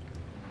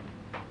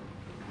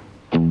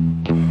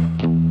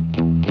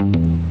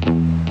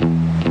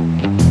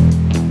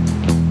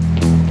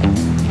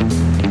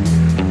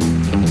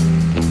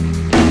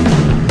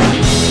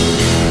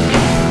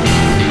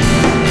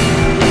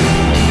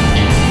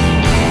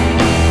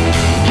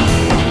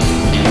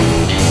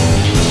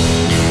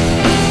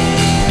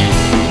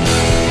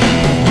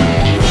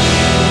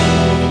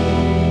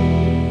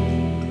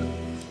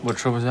我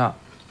吃不下，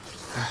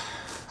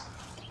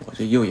我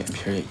这右眼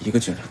皮也一个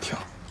劲儿的跳。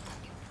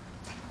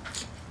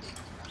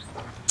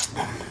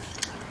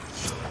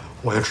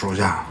我也吃不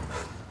下，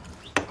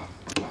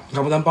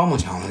要不咱帮帮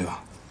强子去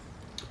吧？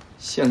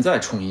现在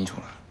冲一冲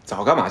了，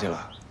早干嘛去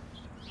了？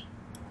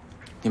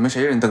你们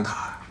谁人灯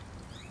塔？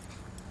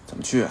怎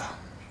么去啊？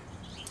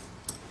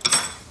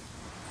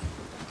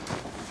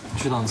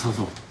去趟厕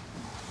所。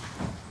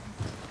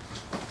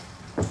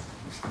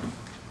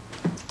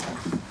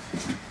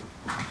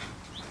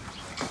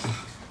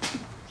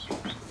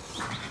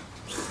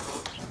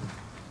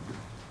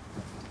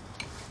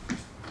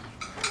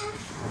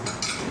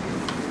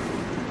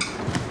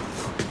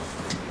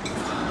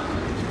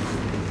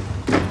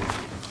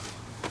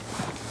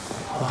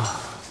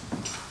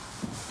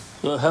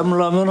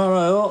 해물라면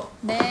하나요?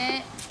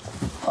 네.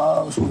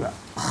 아, 속이야.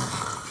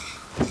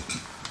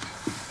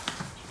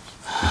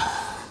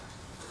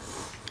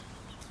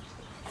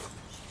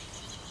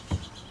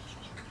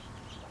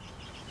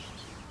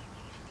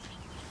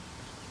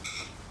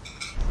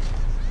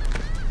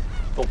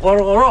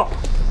 똑바로 걸어.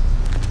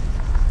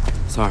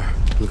 三儿，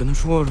你跟他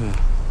说说呀。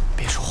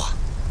别说话，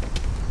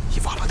一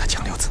忘了他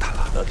枪掉子弹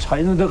了。 차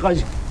있는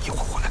데까지. 一会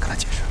儿我来跟他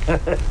解释。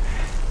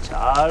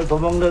 잘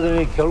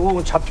도망다더니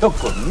결국은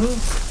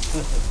잡혔군.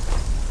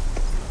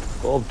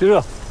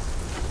 엎드려.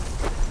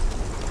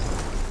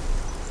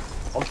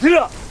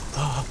 엎드려.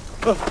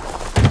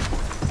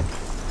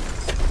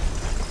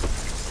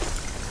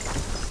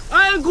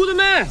 I'm good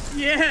man.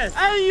 Yes.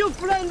 I'm your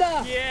friend.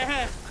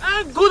 Yes.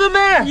 I'm good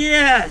man.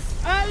 Yes.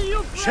 I'm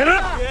your friend. Shut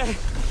up.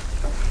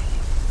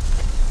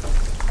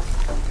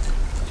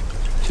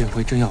 这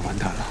回真要完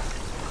蛋了。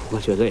我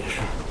觉得也是，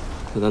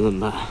那咱怎么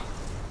办？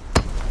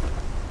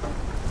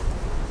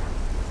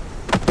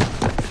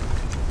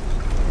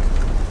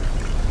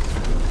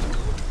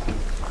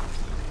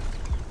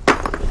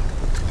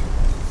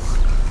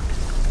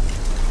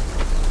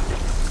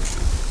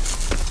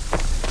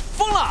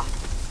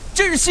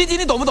 这是袭击，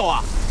你懂不懂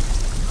啊？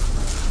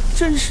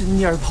真是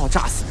蔫儿炮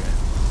炸死人！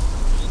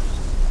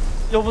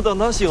要不等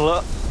他醒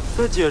了，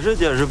再解释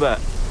解释呗。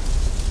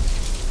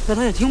但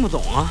他也听不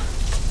懂啊。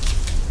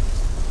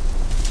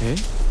哎，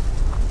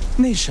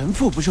那神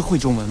父不是会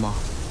中文吗？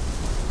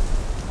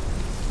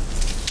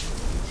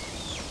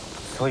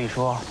所以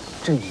说，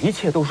这一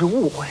切都是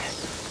误会。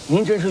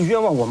您真是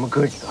冤枉我们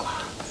哥几个了。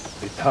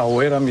 다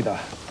오해랍니다.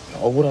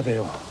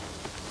 억울하대요.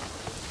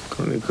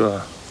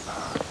 그러니까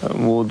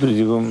모두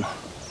지금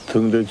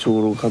등대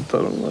쪽으로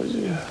갔다는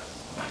거지.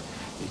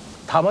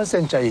 他们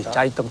现在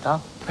在等他。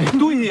哎，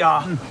对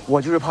呀，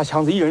我就是怕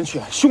强子一人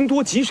去，凶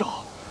多吉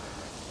少。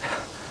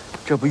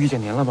这不遇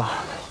见您了吗？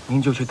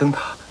您就去灯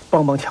塔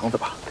帮帮强子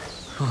吧。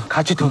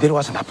같이 등대로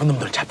와서 나쁜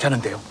놈들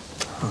잡자는데요.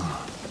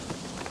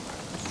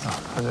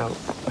 하자고.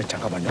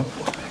 잠깐만요.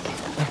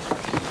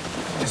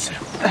 됐어요.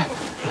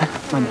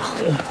 만나.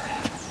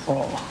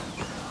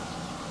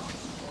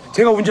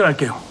 제가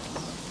운전할게요.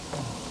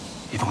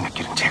 이 동네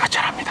길은 제가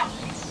잘 압니다.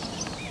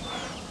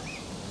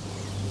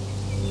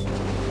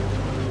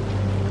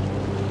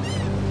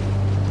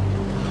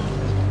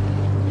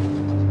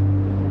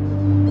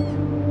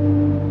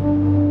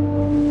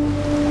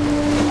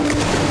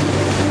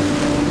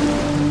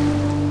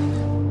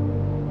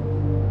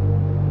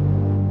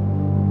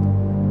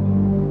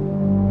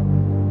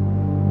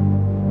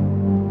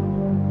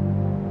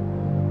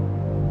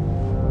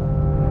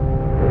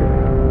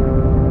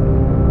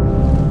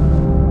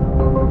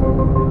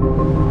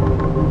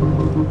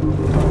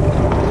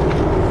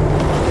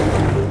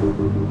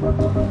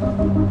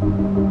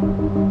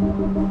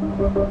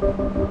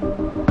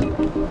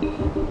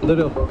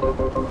 내려.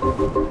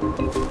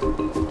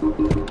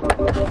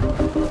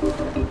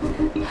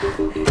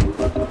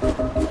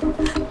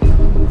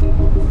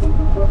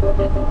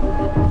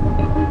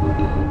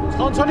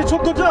 천천히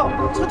촉 던져!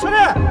 천천히!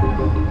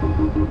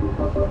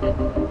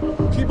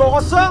 귀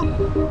먹었어?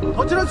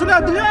 던지는 소리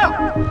안 들려?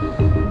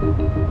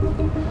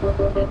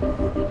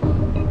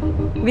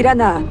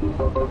 미란아,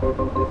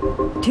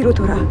 뒤로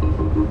돌아.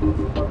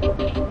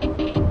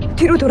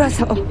 뒤로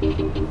돌아서.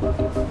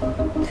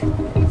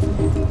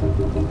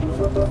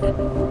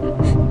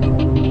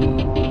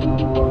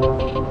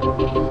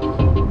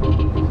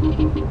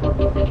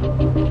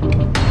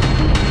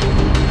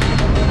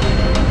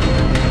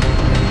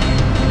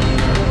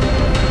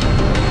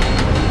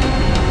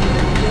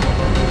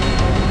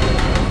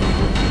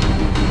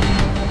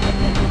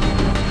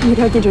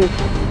 미라기를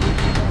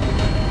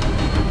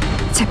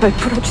제발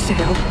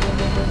풀어주세요.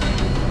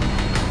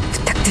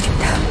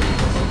 부탁드립니다.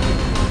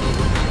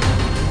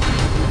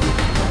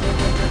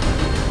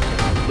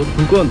 너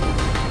물건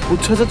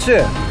못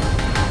찾았지?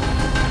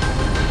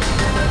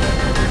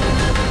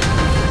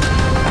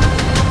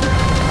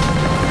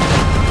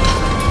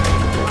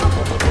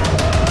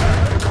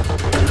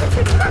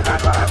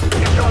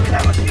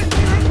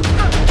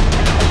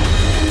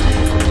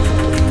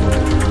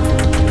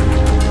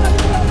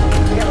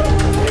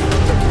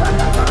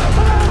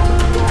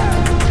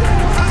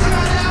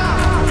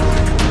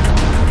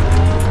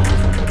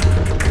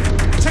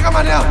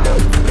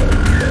 잠깐만요.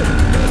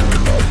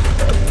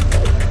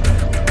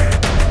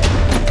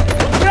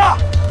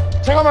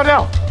 제가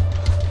말이야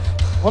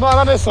번호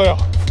하나 냈어요.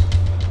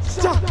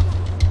 진짜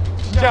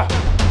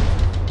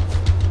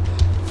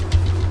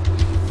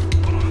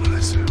번호 하나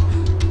냈어요.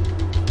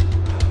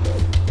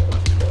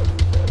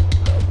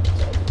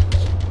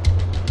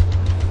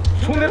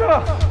 손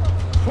내려라.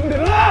 손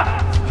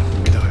내려라.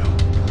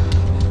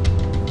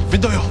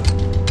 믿어요.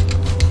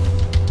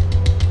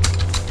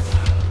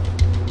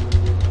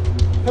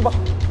 해봐.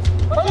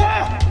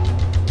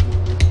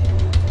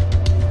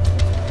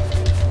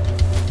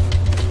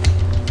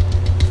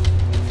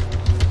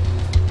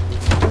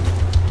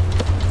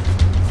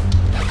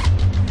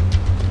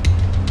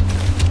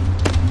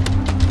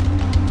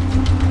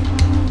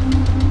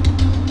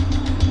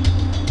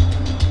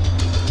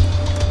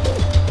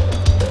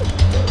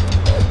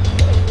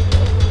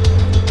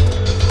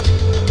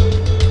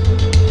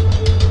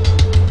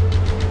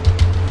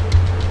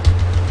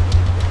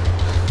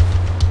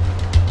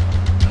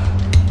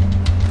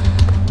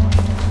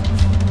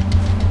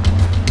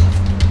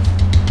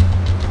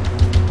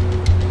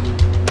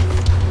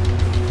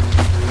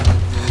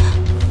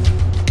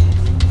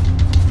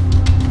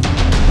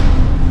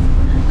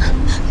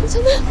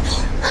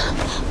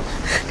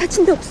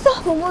 다친 데 없어?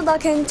 어머, 나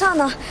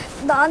괜찮아.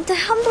 나한테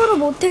함부로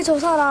못해, 저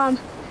사람.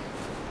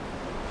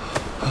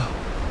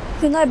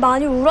 그날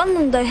많이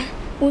울었는데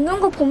우는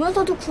거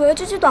보면서도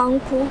구해주지도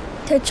않고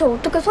대체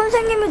어떻게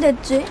선생님이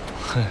됐지?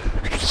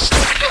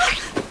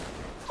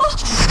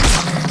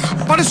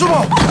 빨리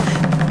숨어!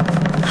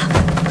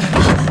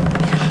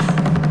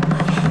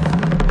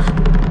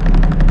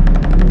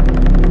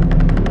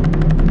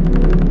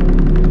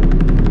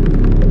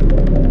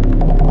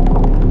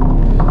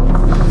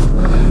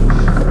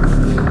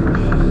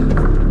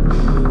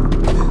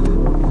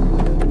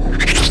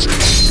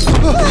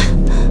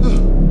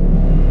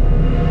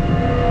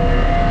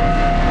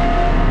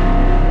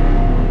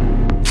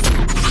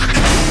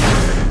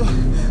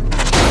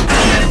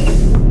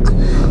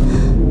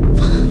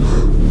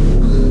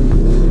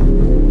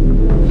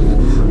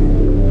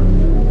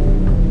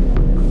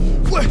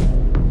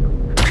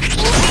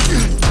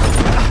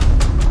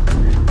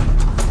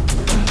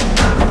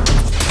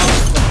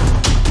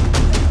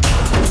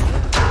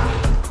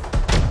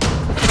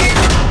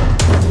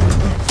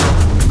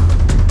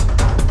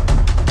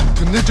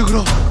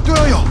 끝내적으로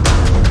뛰어요.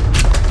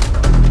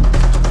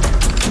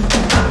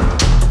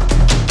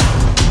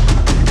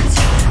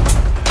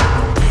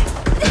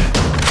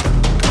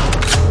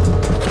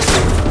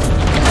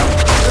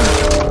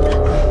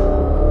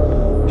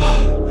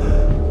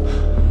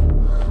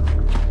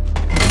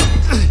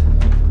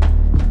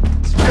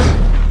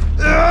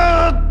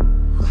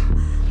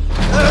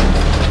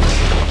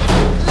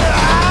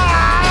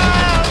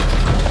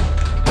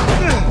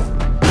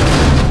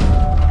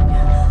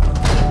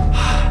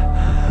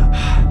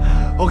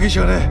 오기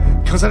전에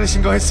경찰에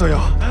신고했어요.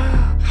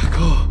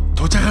 그거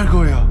도착할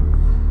거예요.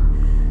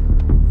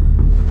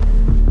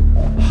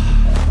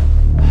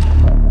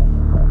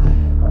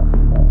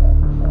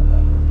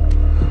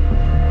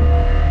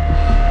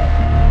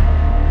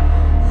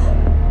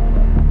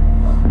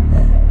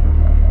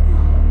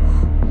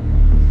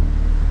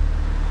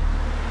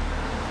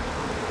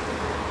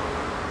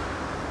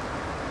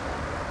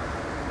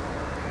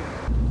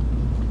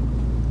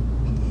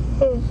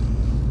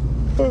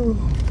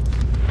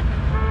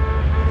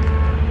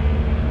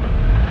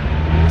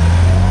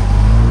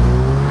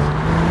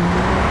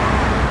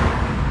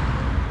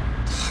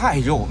太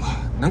肉了，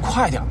能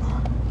快点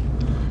吗？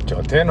这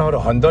天后的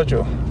很多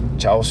酒，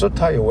就是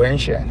太有危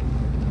险，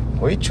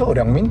会出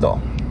两命的。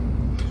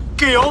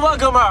给油吧，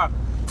哥们儿，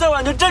再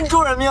晚就真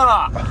出人命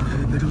了。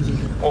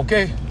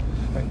OK，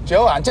 只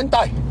要安全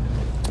带。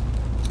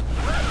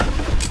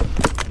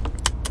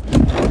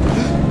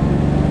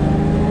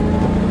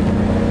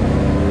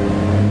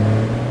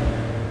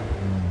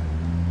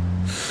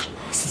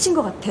 스친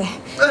것 같아.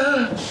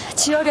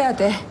 지혈해야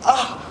돼.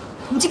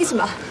 움직이지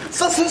마.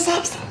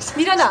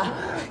 미련아,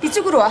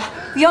 이쪽으로 와.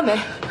 위험해.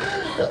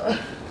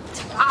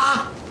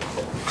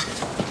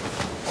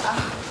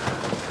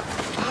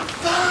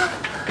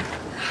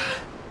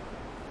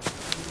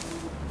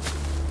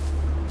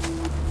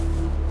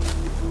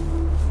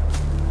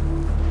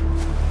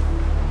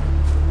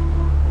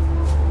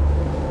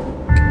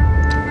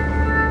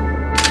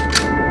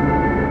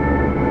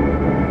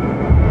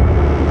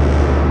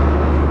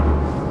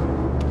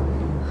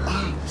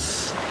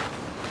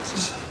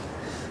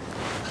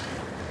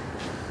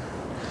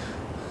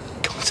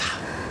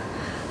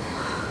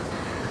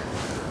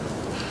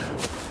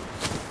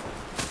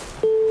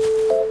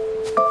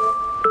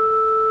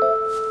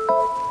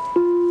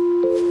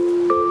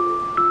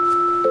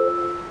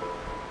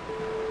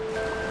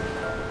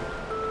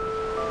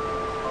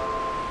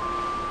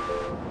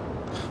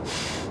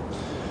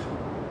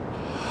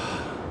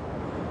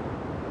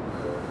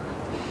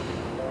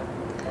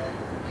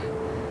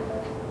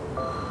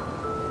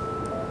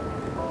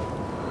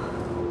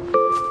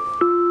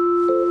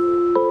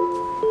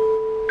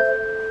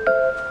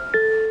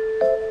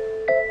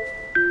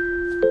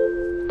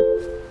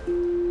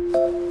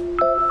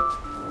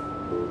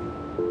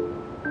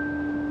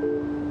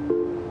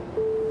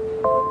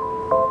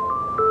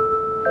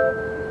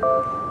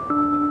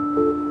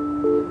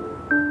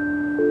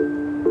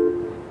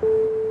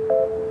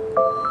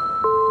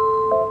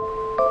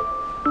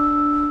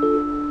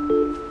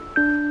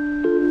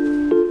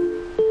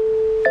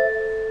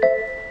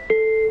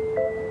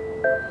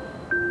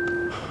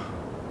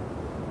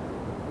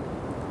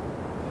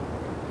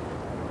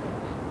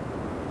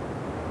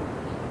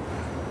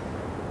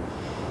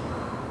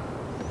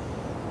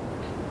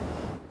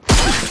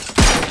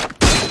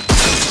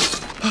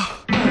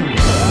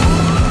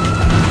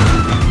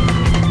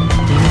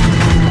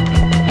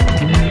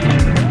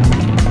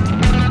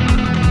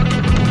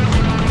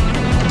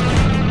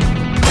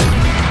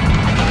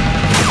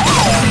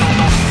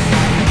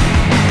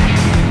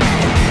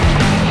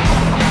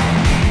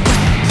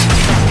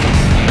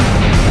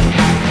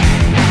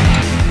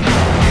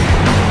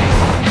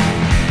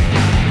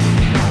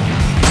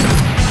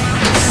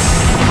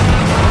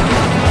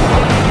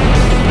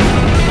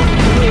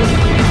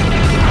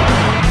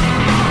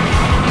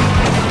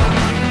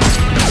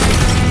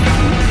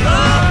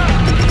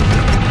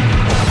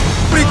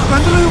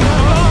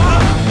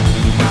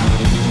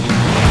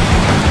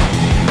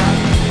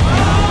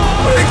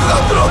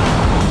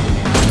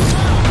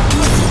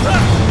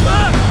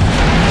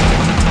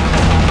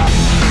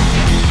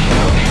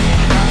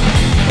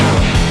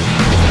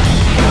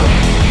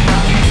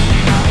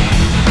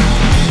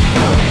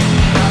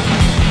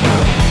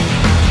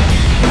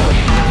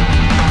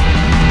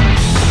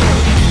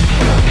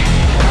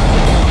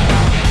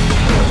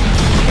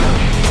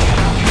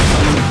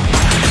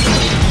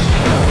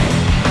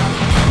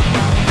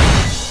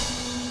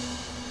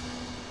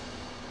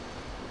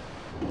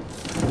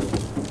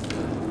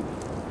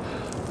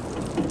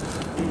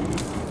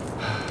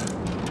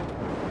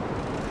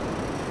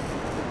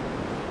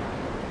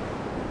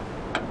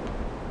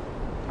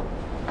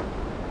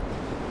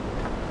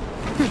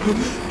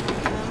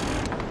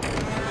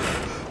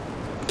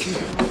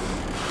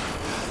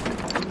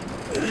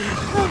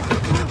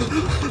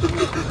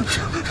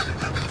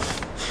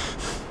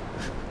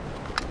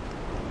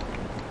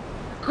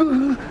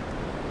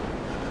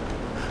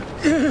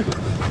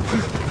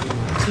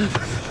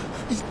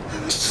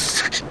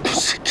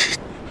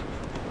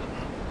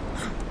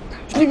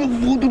 주님의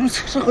모두를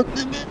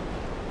사랑한다며.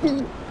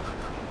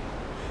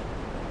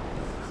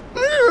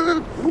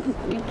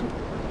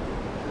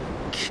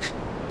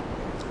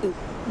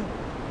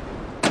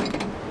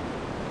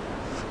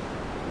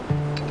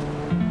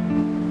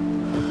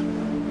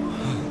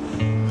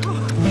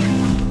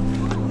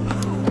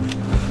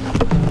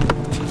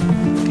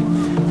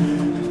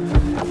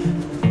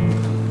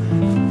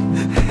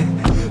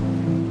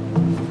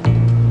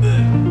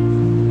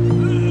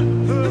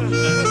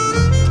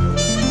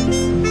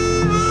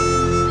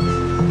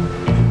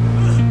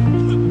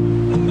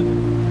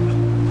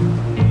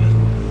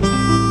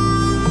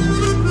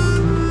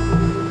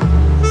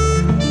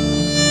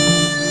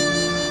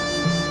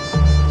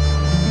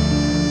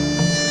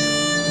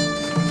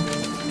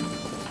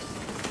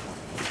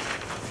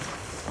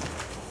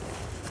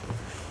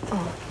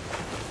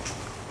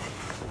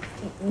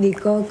你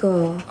哥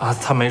哥啊，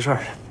他没事，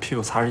屁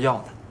股擦着药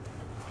呢。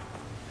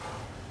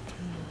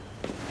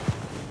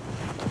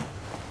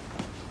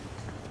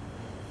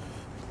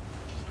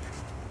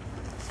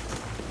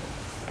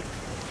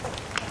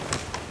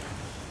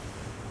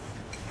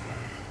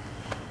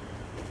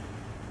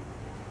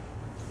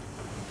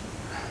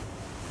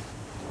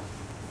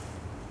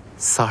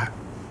三儿，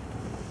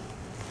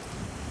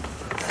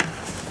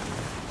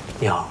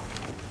你好。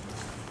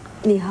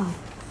你好。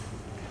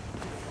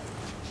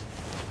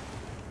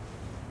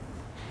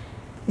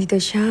你的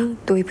伤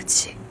对不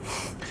起。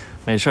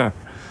没事儿，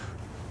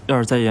要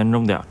是再严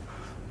重点，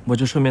我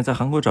就顺便在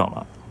韩国整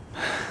了。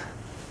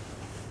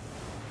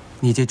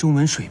你这中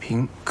文水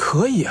平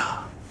可以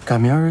啊，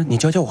赶明儿你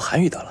教教我韩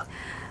语得了。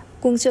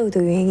工作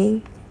的原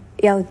因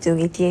要懂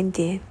一点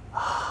点。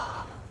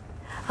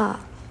啊，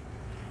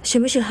什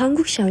么是韩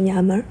国小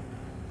娘们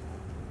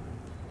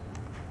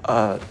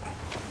儿？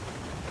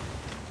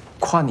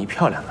夸你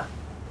漂亮了。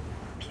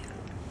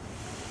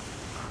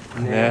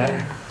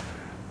네.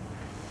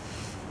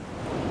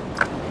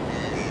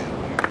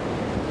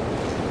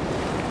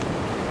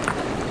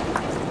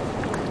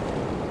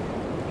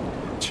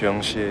 지영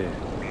씨.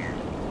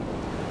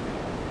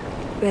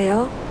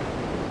 왜요?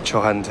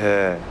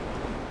 저한테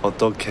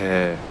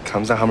어떻게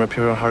감사함을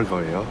표현할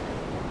거예요?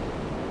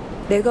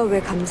 내가 왜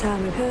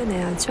감사함을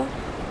표현해야죠?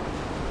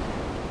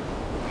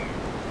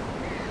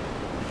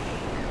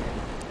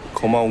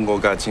 고마운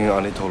거까진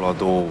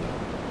아니더라도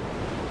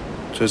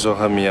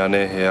죄송한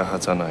미안해 해야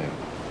하잖아요.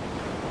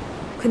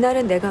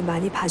 그날은 내가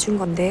많이 봐준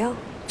건데요.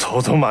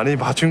 저도 많이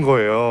봐준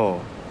거예요.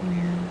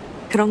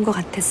 그런 거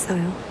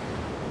같았어요.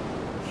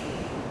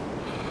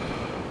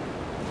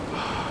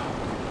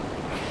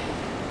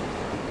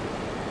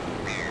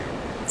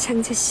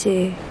 창재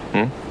씨.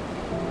 응?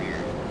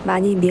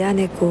 많이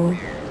미안했고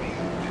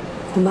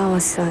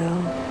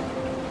고마웠어요.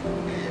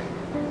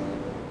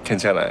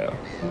 괜찮아요.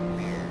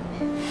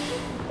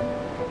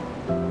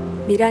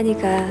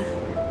 미란이가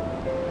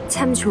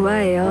참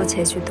좋아해요,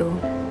 제주도.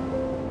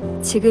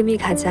 지금이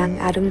가장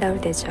아름다울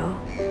때죠.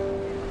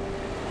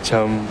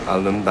 참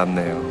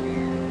아름답네요.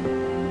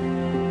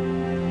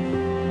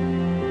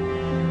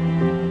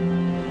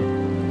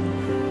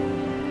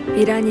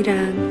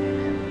 미란이랑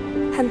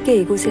함께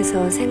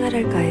이곳에서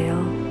생활할까 해요.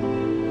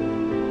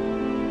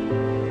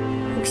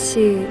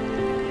 혹시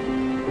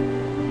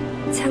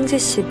창재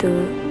씨도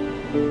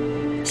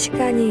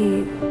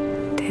시간이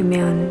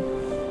되면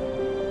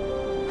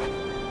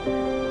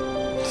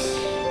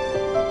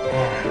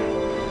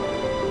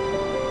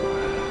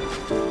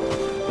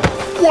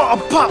와,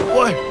 아파!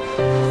 와.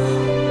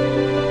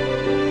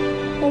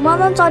 5만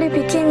원짜리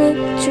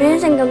비키니 주인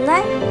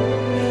생겼네?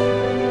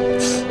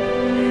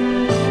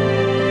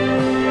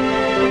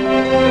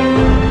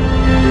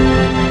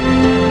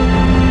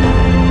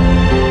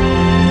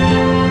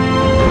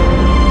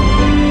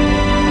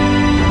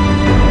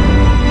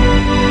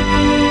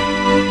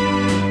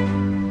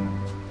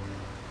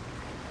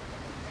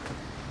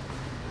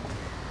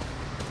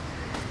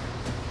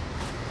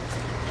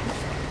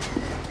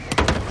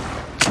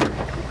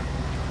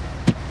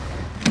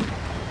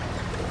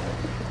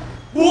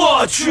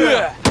我去！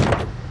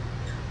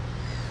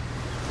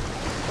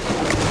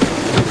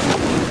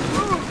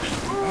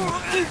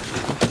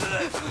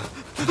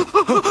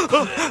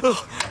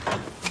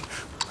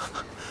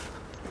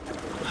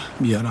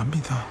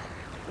 미안합니다.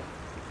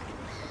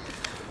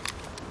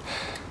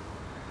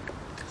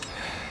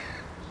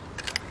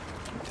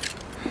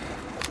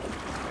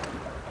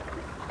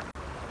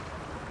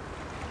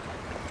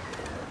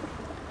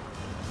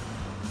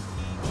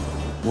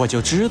我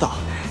就知道，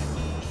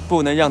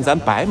不能让咱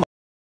白忙。